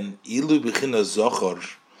then,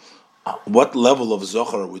 what level of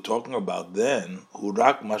Zohar are we talking about then?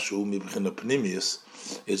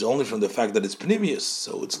 Is only from the fact that it's Pnimius,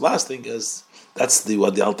 so it's lasting, as that's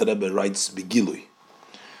what the Alter Rebbe writes, Begilui.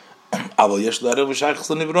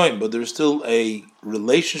 But there's still a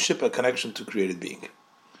relationship, a connection to created being.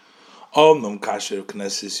 So when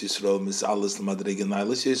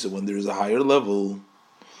there is a higher level,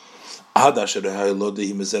 then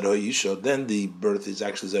the birth is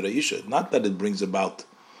actually Zera Isha. Not that it brings about,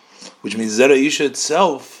 which means Zera Isha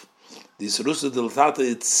itself, the Serusa Del Tata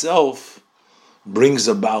itself, brings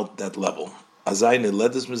about that level. Then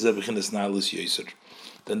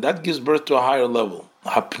that gives birth to a higher level.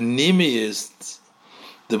 Hapnimi is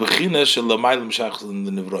the bechina shelamayl mishachas in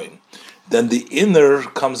the nevroim. Then the inner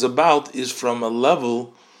comes about is from a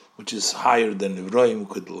level which is higher than nevroim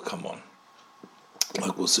could come on,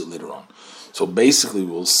 like we'll see later on. So basically,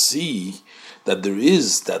 we'll see that there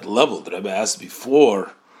is that level. The Rebbe asked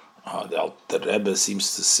before. The Rebbe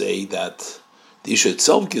seems to say that the Isha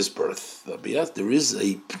itself gives birth. But yes, there is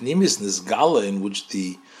a pnimis nisgala in which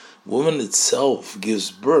the woman itself gives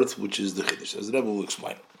birth, which is the Chiddush, as the Rebbe will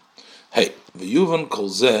explain. Hey, v'yuvan kol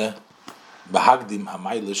zeh b'hagdim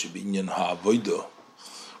hamayla shebinyan ha'avodo.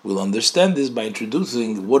 We'll understand this by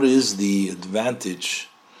introducing what is the advantage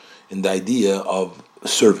in the idea of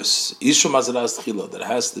service. Isha mazaras tchila, that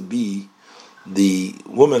has to be the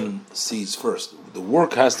woman sees first. The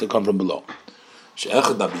work has to come from below.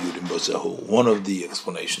 One of the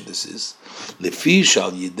explanation this is lefi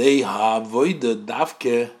shal yidei ha'avoda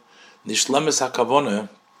davke nishlemes hakavone,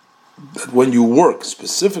 that when you work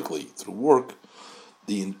specifically through work,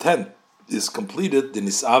 the intent is completed. The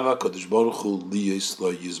nisava kodesh baruch hu liyos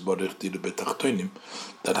lo yizbarich dira betachtonim,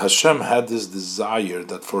 that Hashem had this desire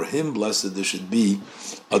that for Him, blessed, there should be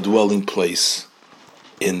a dwelling place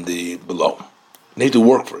in the below. You need to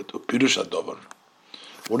work for it. Pirush adovar.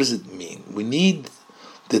 What does it mean? We need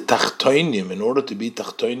the tachtonim. In order to be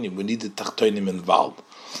tachtonim, we need the tachtonim involved.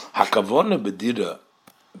 Hakavona bedira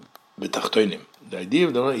betachtonim. The idea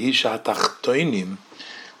of the hisha tachtonim,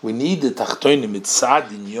 we need the tachtonim. It's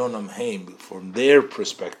sad in yonam heim. From their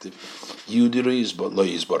perspective, yudira is lo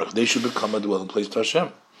yizbarach. They should become a dwelling place to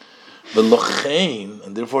Hashem. Velochein,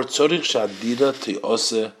 and therefore tzorich shadira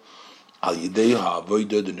teose. We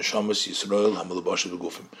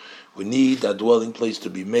need that dwelling place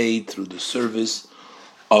to be made through the service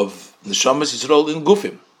of Neshamas Yisrael in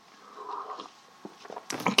Gufim.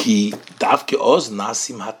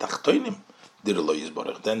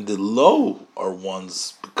 Then the low are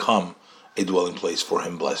ones become a dwelling place for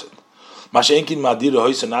Him, blessed. But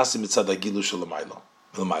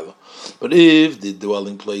if the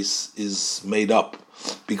dwelling place is made up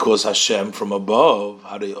because Hashem from above,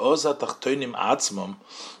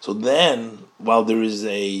 so then, while there is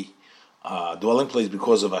a dwelling place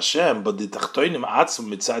because of Hashem, but the tachtoinim atzmam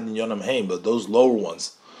mitzad in yonam heim, but those lower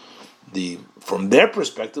ones, from their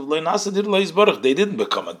perspective, they didn't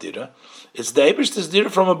become a dira. It's the Eibishter's dira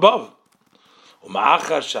from above.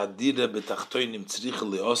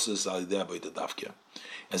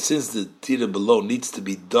 And since the dira below needs to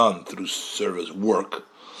be done through service work,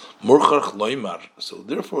 so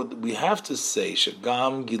therefore we have to say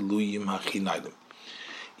Shagam Giluyim Hachinayim.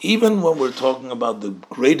 Even when we're talking about the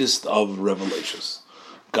greatest of revelations,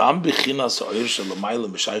 even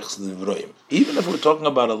if we're talking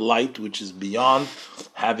about a light which is beyond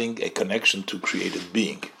having a connection to created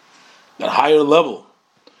being, that higher level,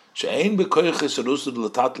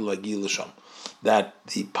 that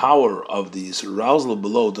the power of the arousal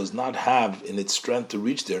below does not have in its strength to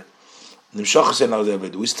reach there, we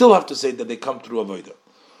still have to say that they come through Avodah.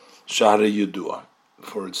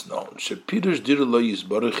 For it's known.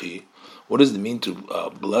 What does it mean to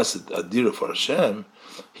bless a dira for Hashem?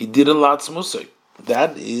 He did a lot musay.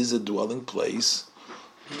 That is a dwelling place,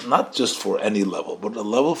 not just for any level, but a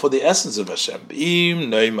level for the essence of Hashem. If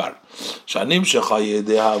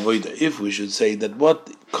we should say that what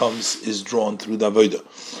comes is drawn through the avodah,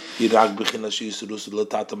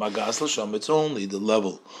 it's only the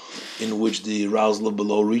level in which the arousal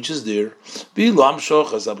below reaches there.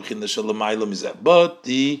 But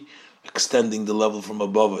the extending the level from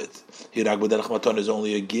above it, is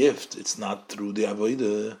only a gift. It's not through the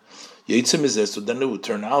avodah. So then it would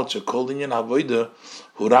turn out that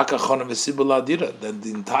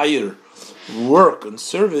the entire work and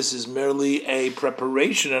service is merely a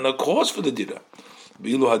preparation and a cause for the dira.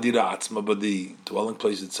 But the dwelling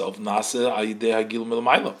place itself,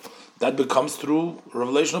 that becomes through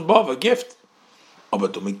revelation above, a gift.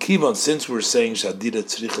 Since we're saying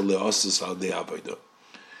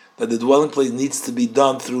that the dwelling place needs to be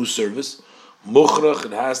done through service,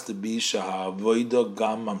 it has to be that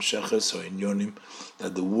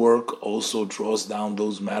the work also draws down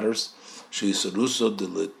those matters, which the Sirus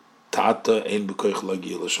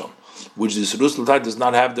L'Tata does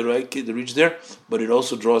not have the right to reach there, but it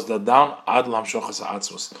also draws that down.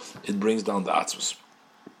 It brings down the Atzmus.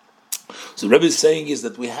 So the Rebbe is saying is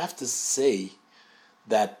that we have to say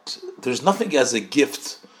that there's nothing as a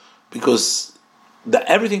gift, because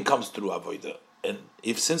everything comes through Avodah. And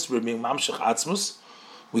since we're being mamshech atzmus,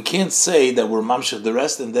 we can't say that we're mamshech the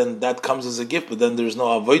rest, and then that comes as a gift. But then there's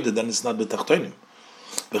no avodah, then it's not betachtonim.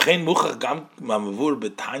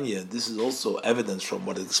 This is also evidence from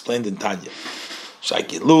what is explained in Tanya. It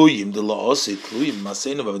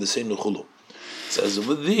says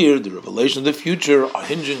over there, the revelation of the future are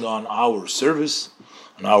hinging on our service,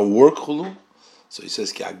 on our work. So he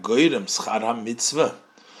says,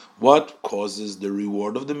 what causes the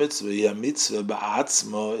reward of the mitzvah? Mitzvah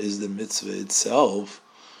ba'atzma is the mitzvah itself,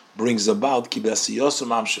 brings about kibasiyos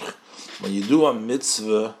mamshich. When you do a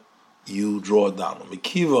mitzvah, you draw it down.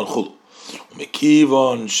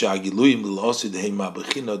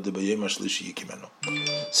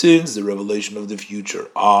 Since the revelation of the future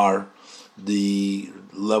are the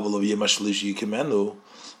level of Yom HaShlishi Yikimenu,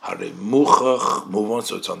 move on,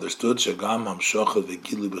 so it's understood, Shagam Hamshachat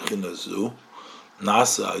V'Gilu B'china Zu,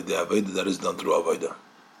 Nasa the Avodah that is done through Avodah.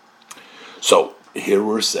 So here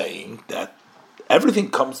we're saying that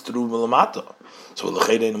everything comes through Milamata. So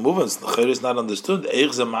L'chayre is not understood.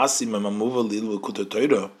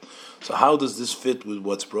 So how does this fit with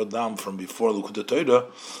what's brought down from before L'Kutei Torah?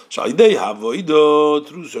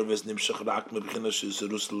 Through service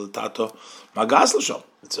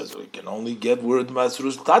it says we can only get where the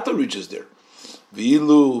Masrus Tata reaches there.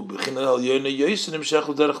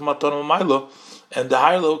 And the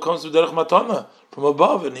higher level comes through Derech Matana from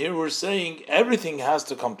above. And here we're saying everything has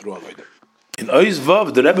to come through Avodah. In Ois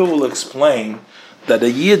Vav, the Rebbe will explain that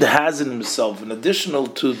a Yid has in himself, in additional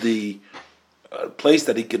to the place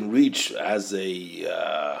that he can reach as a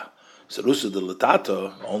Sarusa de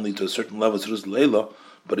Latata, only to a certain level, Sarusa Leila,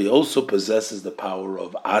 but he also possesses the power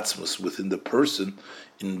of Atzmus within the person.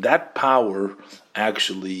 In that power,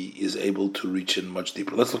 actually is able to reach in much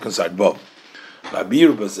deeper. Let's look inside Vav.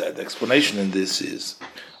 The explanation in this is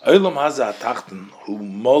Olam Haza Atachten Hu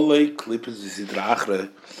Mole Klippes Zidra Achre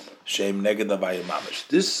Shem Neged Avayim Mamish.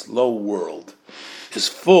 This low world is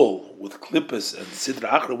full with klippes and sidra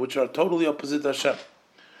achra, which are totally opposite Hashem.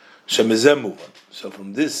 Shemizem muvan. So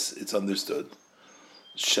from this, it's understood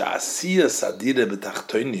Sha'asiya Sadire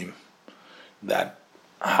B'tachtoinim, that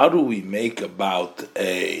how do we make about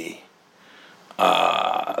a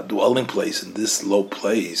dwelling place in this low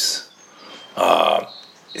place?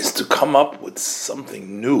 Is to come up with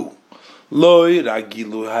something new. We're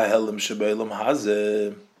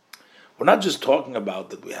not just talking about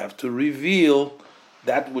that we have to reveal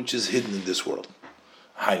that which is hidden in this world.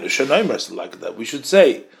 Like that we should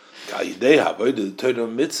say that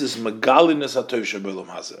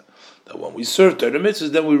when we serve Torah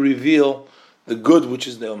mitzvahs, then we reveal the good which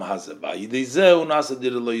is Ne'elam Hazeh.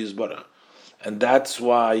 And that's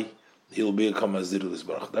why he'll become a Zidul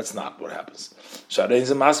Yisbarach. That's not what happens.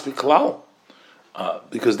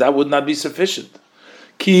 Because that would not be sufficient.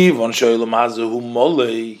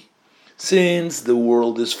 Since the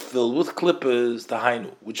world is filled with klippos,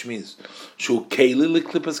 tahainu, which means shu keili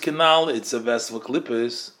klippos canal, it's a vessel of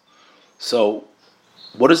klippos. So,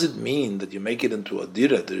 what does it mean that you make it into a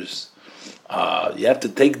dira? There's you have to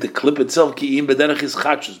take the clip itself. So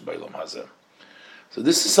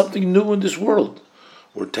this is something new in this world.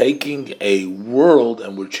 We're taking a world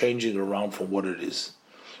and we're changing it around from what it is.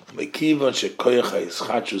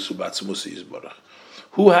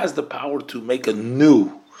 Who has the power to make a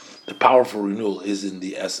new the powerful renewal is in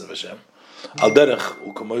the essence of Hashem. Al derech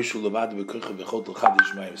u'kamoishu levad v'koicha v'chot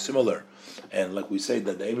l'chadish mayim. Similar, and like we say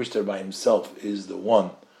that the Eibishter by himself is the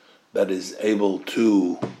one that is able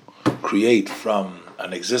to create from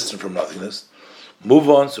an existence from nothingness. Move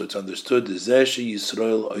on, so it's understood. It's understood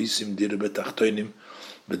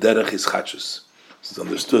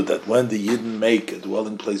that when the Yidden make a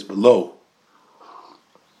dwelling place below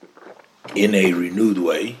in a renewed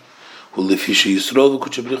way,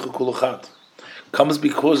 comes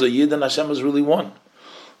because a Yid and Hashem is really one.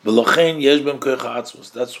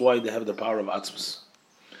 That's why they have the power of Atzmus.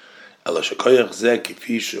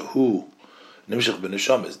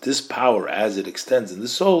 This power, as it extends in the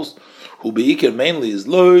souls, who beikir mainly is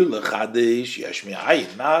loy lechadesh yesh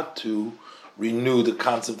mi'ayin, not to renew the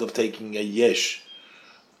concept of taking a yesh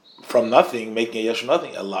from nothing, making a yesh from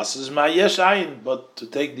nothing. Elas is ma yesh ayin, but to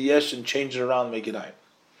take the yesh and change it around, make it ayin.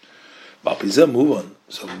 Ba'pizeh move on.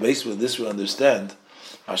 So based on this, we understand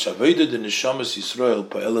how the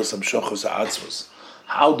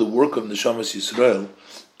work of Neshamas Yisrael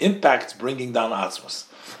impacts bringing down Atzmos.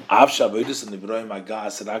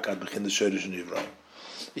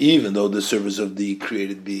 Even though the service of the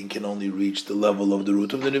created being can only reach the level of the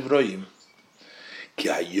root of the Nivroim.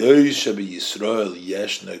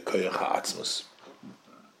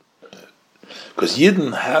 Because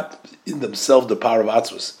Yidden have in themselves the power of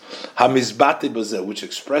Atzmos, which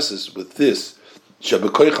expresses with this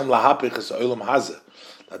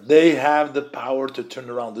that they have the power to turn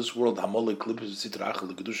around this world,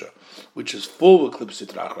 which is full of klipos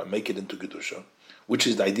sitra, make it into gedusha, which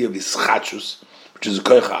is the idea of ischachus, which is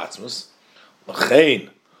koich atzmos.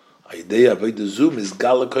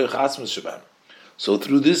 So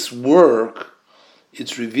through this work,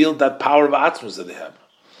 it's revealed that power of atzmos that they have.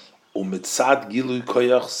 And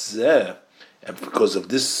because of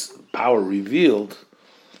this power revealed,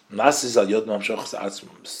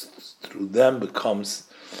 through them becomes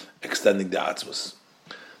extending the atzmos.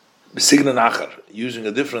 Using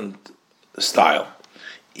a different style.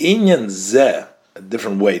 Inyan zeh, a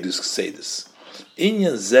different way to say this.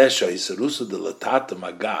 Inyan zeh sha'isarusu de latata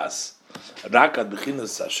magas rakat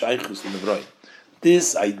bechinas ha'shaychus l'nevroim.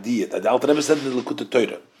 This idea that the Alter Rebbe said in the Likutei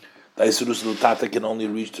Torah, that Isarusu latata can only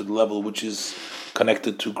reach to the level which is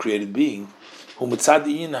connected to created being, hu mitzad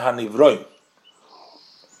in ha'nevroim.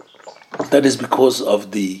 That is because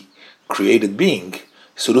of the created being.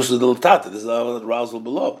 Isarusu de latata, this is the arousal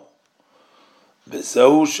below.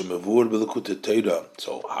 So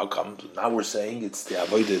how come now we're saying it's the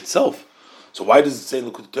avodah itself? So why does it say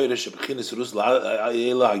Likutei Torah shebechinas irus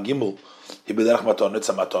la'ayela hagimel hiberach matona it's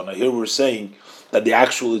a matona? Here we're saying that the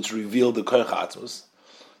actual it's revealed the koich atzmos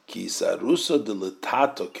ki sarusa de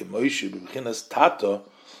letato kemoishi bechinas tato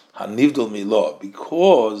hanivdol milo,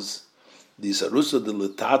 because the sarusa de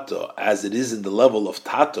letato as it is in the level of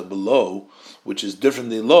tato below, which is different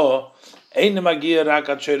than law, ein magia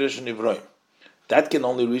rakat sheresh nivroim. That can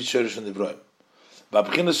only reach Sheresh and Nivroim.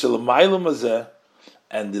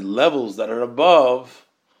 And the levels that are above,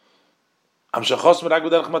 that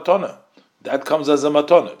comes as a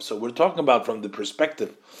matona. So we're talking about from the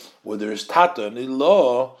perspective where there is tata and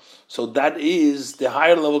law, so that is, the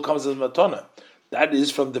higher level comes as matona. That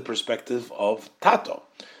is from the perspective of tato.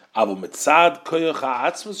 But from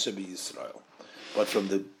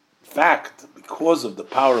the fact, because of the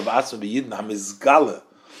power of Atzma B'Yidin, HaMizgala,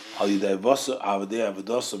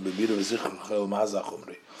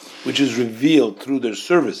 which is revealed through their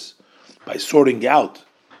service by sorting out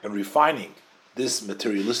and refining this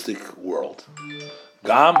materialistic world.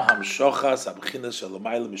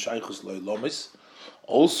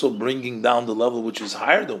 Also bringing down the level which is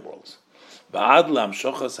higher than worlds. To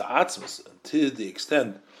the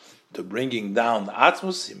extent to bringing down the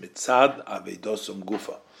Atzmos,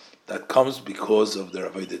 that comes because of their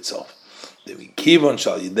avodah itself.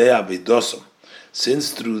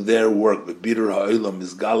 Since through their work, when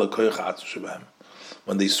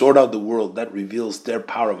they sort out the world, that reveals their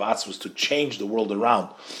power of atzmos to change the world around.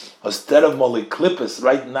 Instead of moli klippus,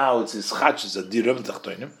 right now it's ischachus a dirim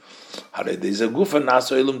tachtonim.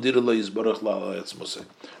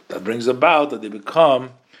 That brings about that they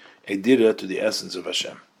become a dira to the essence of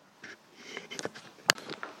Hashem.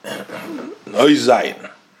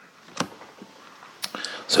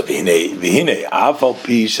 So v'hinei afal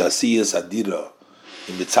pi shasiyas adira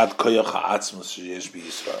in mitzad koyach ha'atzmos sheyesh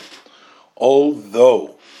b'Yisrael.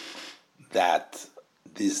 Although that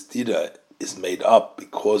this dira is made up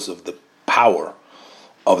because of the power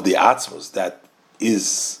of the atzmos that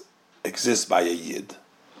exists by a yid,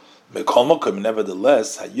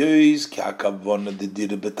 nevertheless hayois ki hakavona the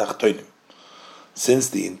dira betachtonim. Since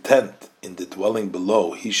the intent in the dwelling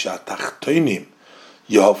below, Hisha Tachtoinim,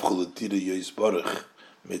 Yahav Chulutira Yisbarach,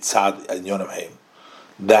 Mitzad Anyonim Heim,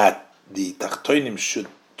 that the Tachtoinim should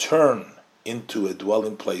turn into a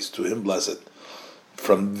dwelling place to Him blessed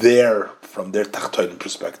from their Tachtoinim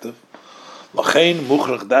perspective. Lachein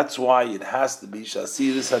Mukhrach, that's why it has to be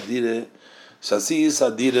Shasiris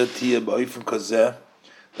Hadire Tia Ba'ifim Kazeh,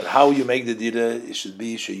 that how you make the dira, it should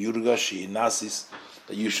be Sheyurga Sheinasis,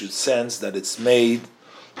 that you should sense that it's made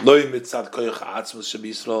Loi Mitzad Koyach Atzmus Shabi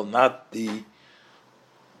Yisrael, not the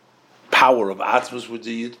power of Atzmus which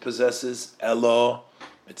the Yid possesses, Elo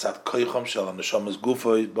Mitzad Koyacham Shal HaNeshamas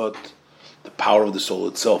Gufay, but the power of the soul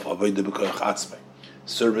itself, Avodah B'Koyach Atzmei,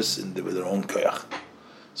 service in with their own Koyach.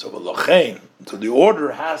 So the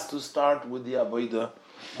order has to start with the Avodah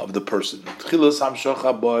of the person. Tchilas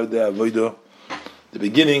Hamshocha Bo the Avodah, the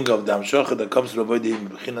beginning of the Hamshocha that comes from Avodah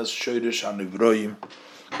B'chinas Shoyrish HaNivroim,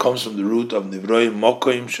 comes from the root of Nivroim,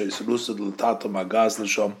 Mokoim Sheisrusad L'Tata Magaz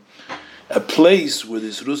L'Shom, a place where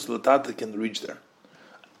this Rus L'Tata can reach there.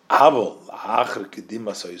 Avol L'Achar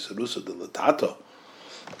Kedima Sheisrusad L'Tata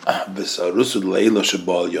V'Sarusad L'Eila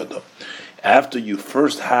Shebal Yodo. After you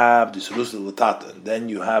first have this Rus L'Tata, and then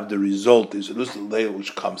you have the result, this Rus L'Eila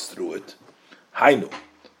which comes through it. Hainu,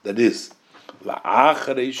 that is,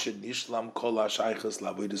 La'acharei Shenishlam Kol HaShaychas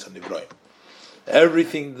L'Avodas HaNivroim.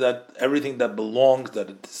 Everything that belongs, that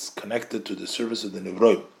it is connected to the service of the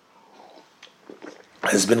Nivroim,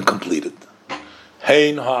 has been completed.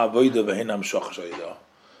 Hein ha'avodah v'hein hamshoch shayda.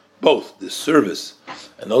 Both the service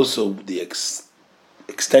and also the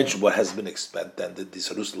extension, what has been expanded, this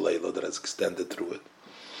Rus Leilo that has extended through it.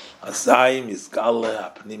 Asayim yizgale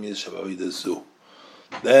ha'pnimis sh'avodah zu.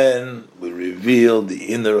 Then we reveal the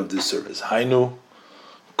inner of the service. Hainu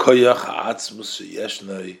koyach ha'atzmus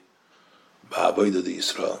sheyeshnoi ba'avodah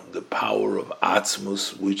Yisrael, the power of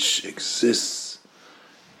atzmus which exists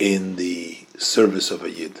in the service of a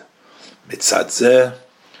Yid. Mitzad zeh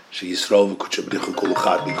sheYisrael v'kudsha b'richa kol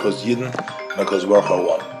echad, because Yidden and HaKadosh Baruch Hu are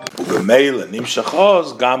one. U'b'meila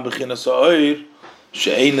nimshachos gam b'chinas ha'oir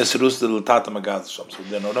she'ein esrus l'tata magaz sham. So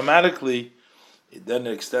then automatically it then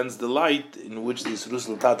extends the light in which this Rus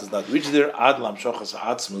L'Tata is not reached there, ad lamshochas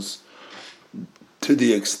ha'atzmus, to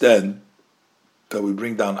the extent that we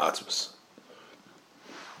bring down atzmus.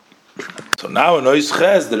 So now in Ois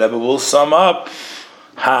Ches, the Rebbe will sum up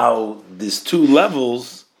how these two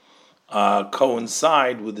levels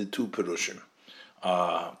coincide with the two Perushim.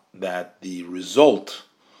 That the result,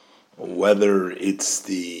 whether it's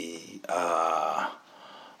the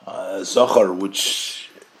Zohar, which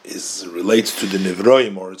relates to the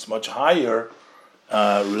Nivroim, or it's much higher,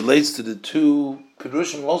 relates to the two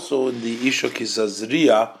Perushim also in the Isha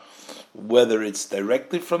Kisazriya, whether it's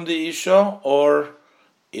directly from the Isha or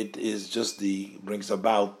it is just brings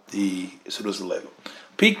about the Surus level.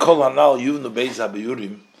 Pi kol hanal yuvnu beis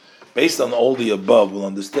habiyurim, based on all the above, we'll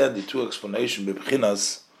understand the two explanations,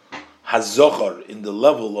 bebchinas hazochar, in the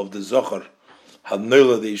level of the Zohar,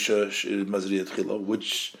 hadnoila the Isha Mazriyat Chila,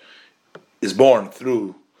 which is born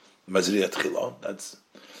through Mazriyat Chila. That's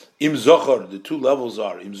Im Zohar. The two levels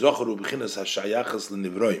are Im Zohar u'b'chinas hashayachas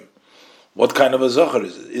l'nivroim. What kind of a Zohar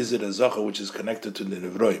is it? Is it a Zohar which is connected to the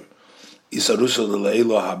Nivroim? Isarusa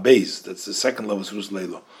l'leilo habeis. That's the second level. Isarusa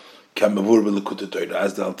l'leilo. Kamavur b'lekuta Torah,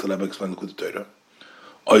 as the Alter Rebbe explained Lekuta Torah.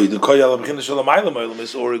 Or it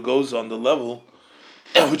goes on the level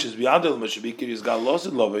which is beyond the Mashibikir is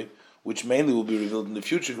Galosid Love, which mainly will be revealed in the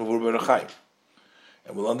future. And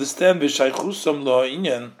we'll understand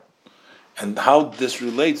and how this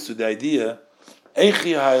relates to the idea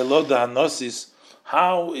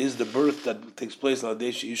how is the birth that takes place through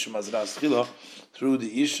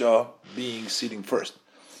the Isha being seating first.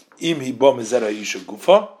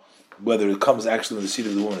 Whether it comes actually in the seat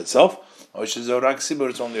of the woman itself, or it's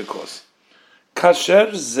only a cause. So,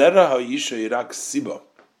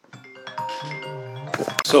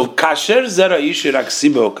 kasher zera isha rak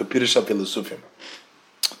sibo kapirisha filosofim.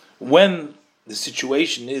 When the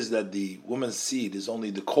situation is that the woman's seed is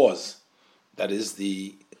only the cause, that is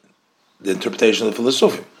the interpretation of the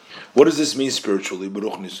philosophy. What does this mean spiritually?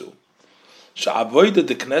 Baruch nisu. Sha'avoida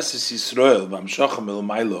the Knesset Yisrael v'amshacham el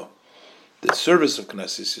mailo, the service of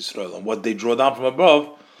Knesset Yisrael and what they draw down from above,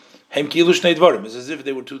 hem kilu shnei dvarim, is as if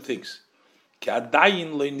they were two things. Because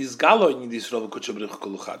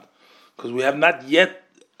we have not yet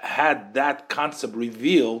had that concept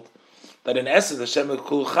revealed, that in essence Hashem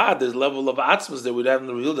Kulchad, there's level of atzmas that we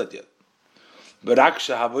haven't revealed that yet. But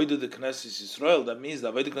Aksha Havoida the Knesset Yisrael, that means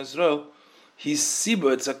the Havoida Knesset Yisrael, he's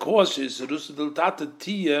siba, it's a cause, Rusul Tata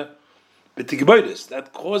Tia Betigboidis,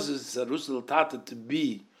 that causes Rusul Tata to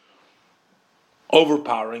be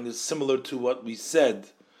overpowering is similar to what we said,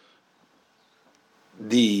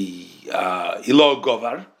 the Ilo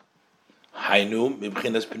Govar, Hainu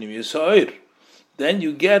Mibchinas Pnimius Ha'ir. Then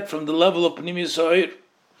you get from the level of Pnimius Ha'ir.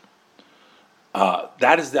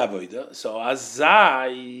 That is the Avodah. So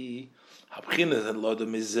Azai Habchinas and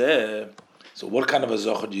Lodom Izeh. So what kind of a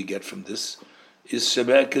Zohar do you get from this? Is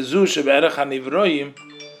Shebe'kezu Shebe'erech HaNivroim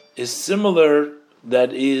is similar,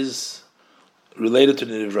 that is related to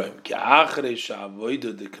the Nivroim. Ki achrei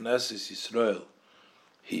she'avodah de Knesset Yisrael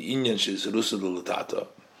hi inyan she'zrusa l'latata.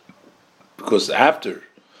 Because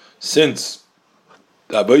since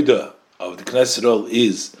the avodah of the Knesset Yisrael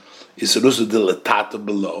is zrusa l'latata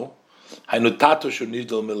below, hainu tato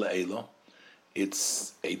shonidol mila'elo,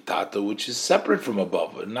 it's a tata which is separate from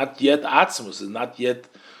above, not yet atzmus, not yet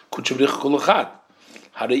kuchavrich kulachad.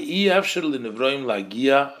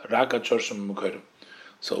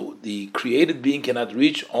 So the created being cannot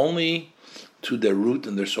reach only to their root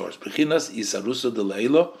and their source. That would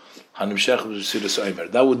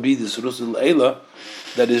be the Sarusa Le'ela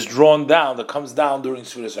that is drawn down, that comes down during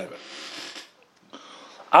Sfiras Eimer.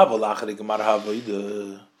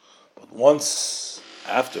 But once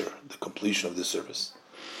after the completion of the service,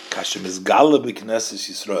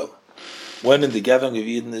 when in the gathering of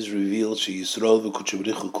Yidden is revealed, that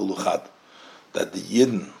the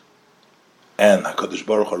Yidden and HaKadosh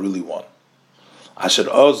Baruch are really one.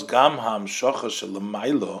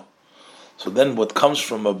 So then what comes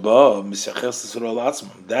from above,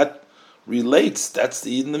 that relates, that's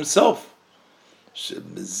the Yidden himself.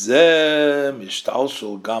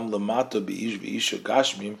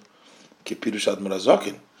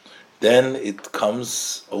 Then it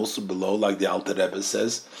comes also below, like the Alter Rebbe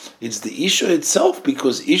says, it's the Isha itself,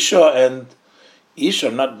 because Isha and Isha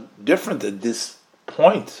are not different at this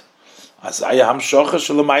point.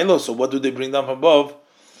 So what do they bring down from above?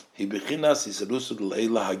 That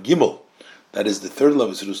is the third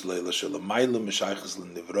level,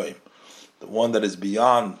 the one that is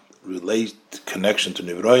beyond relate connection to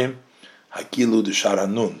Nivroim,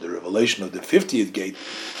 the revelation of the 50th gate,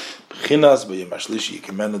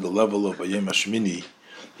 the level of Bayem Hashmini,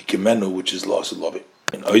 which is lost in loving.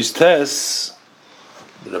 In Oistes,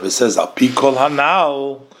 the Rebbe says, Al Pi Kol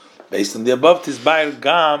Hanal, based on the above, Tizbair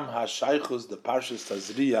Gam Hashaychus, the Parshas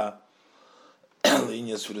Tazria,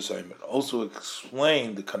 also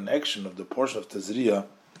explain the connection of the portion of Tazria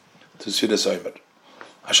to Sfiras Eimer.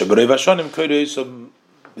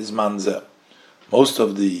 Most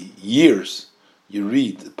of the years you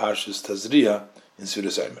read the Parshas Tazria in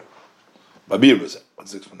Sfiras Eimer. What's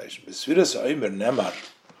the explanation? B'Sfiras Eimer Nemar.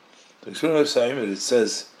 The Sfiras Eimer, it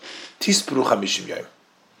says, Tispru Chamishim Yom.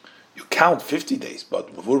 You count 50 days,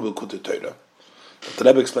 but before we put the Torah, the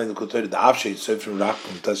Rebbe explained the Torah, the Avsheit Sefer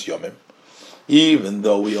Rachum Tas Yomim, even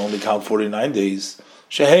though we only count 49 days,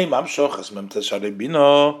 Sheheim Amshochas Mem Tas Sharei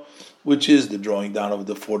Bino, which is the drawing down of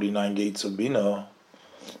the 49 gates of Bino.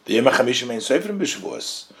 The Yom HaChamishim Ein Sefer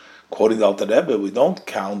B'Shavuos. Quoting the Alter Rebbe, we don't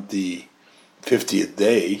count the 50th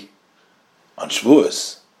day on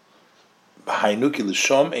Shavuos.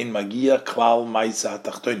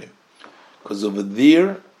 Because over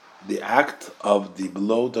there, the act of the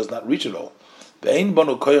below does not reach at all. We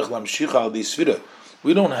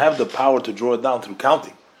don't have the power to draw it down through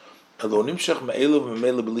counting. But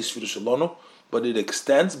it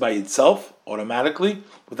extends by itself automatically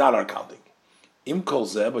without our counting.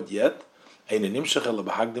 But yet,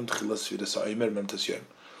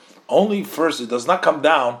 only first, it does not come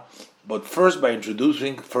down, but first by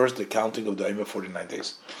introducing first the counting of the Eimer 49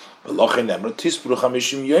 days. That's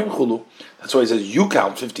why he says you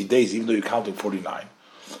count 50 days, even though you're counting 49.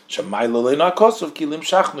 The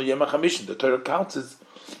Torah counts it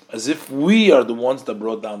as if we are the ones that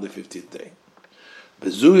brought down the 50th day.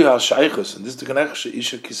 And this is the connection.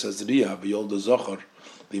 Isha Kisazriya v'Yolda Zochar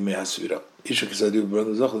l'Imei Hasvira. Isha Kisazriya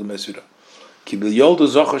v'Yolda Zochar l'Imei Hasvira. Ki b'Yolda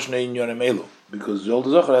Zochar shnei inyonim elu, because Yolda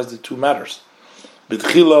Zochar has the two matters.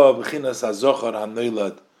 B'tchila b'chinas haZochar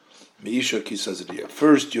hanoilad me'Isha Kisazriya.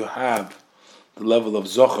 First, you have the level of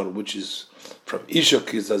Zochar, which is from Isha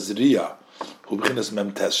Kisazriya, who b'chinas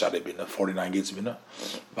mem tes sharei bina, 49 gates bina.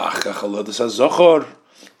 V'achach halodas haZochar.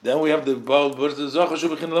 Then we have the verse of Zochar shu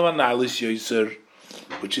b'chinas l'manalis yoser,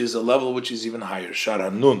 which is a level which is even higher,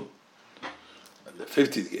 Sharanun. And the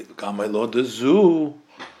 50th gate,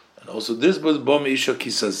 and also this was Bom Isha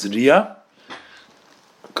Kisazriya,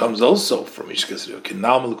 comes also from Isha Kisazriya.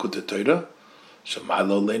 Kinal Melukut Torah,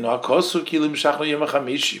 Shemailo Leino Akosu Kilim Shachno Yom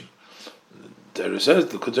HaChamishim. The Torah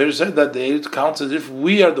said that it counts as if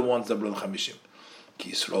we are the ones that brought Chamishim.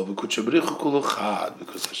 Ki Yisrael v'Kutchabrichu Kulu Chad,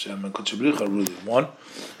 because Hashem and Kutchabrichu are really one.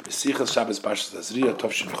 Mesichas Shabbos Parshas Tazriya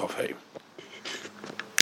Tovshin Chof Hei.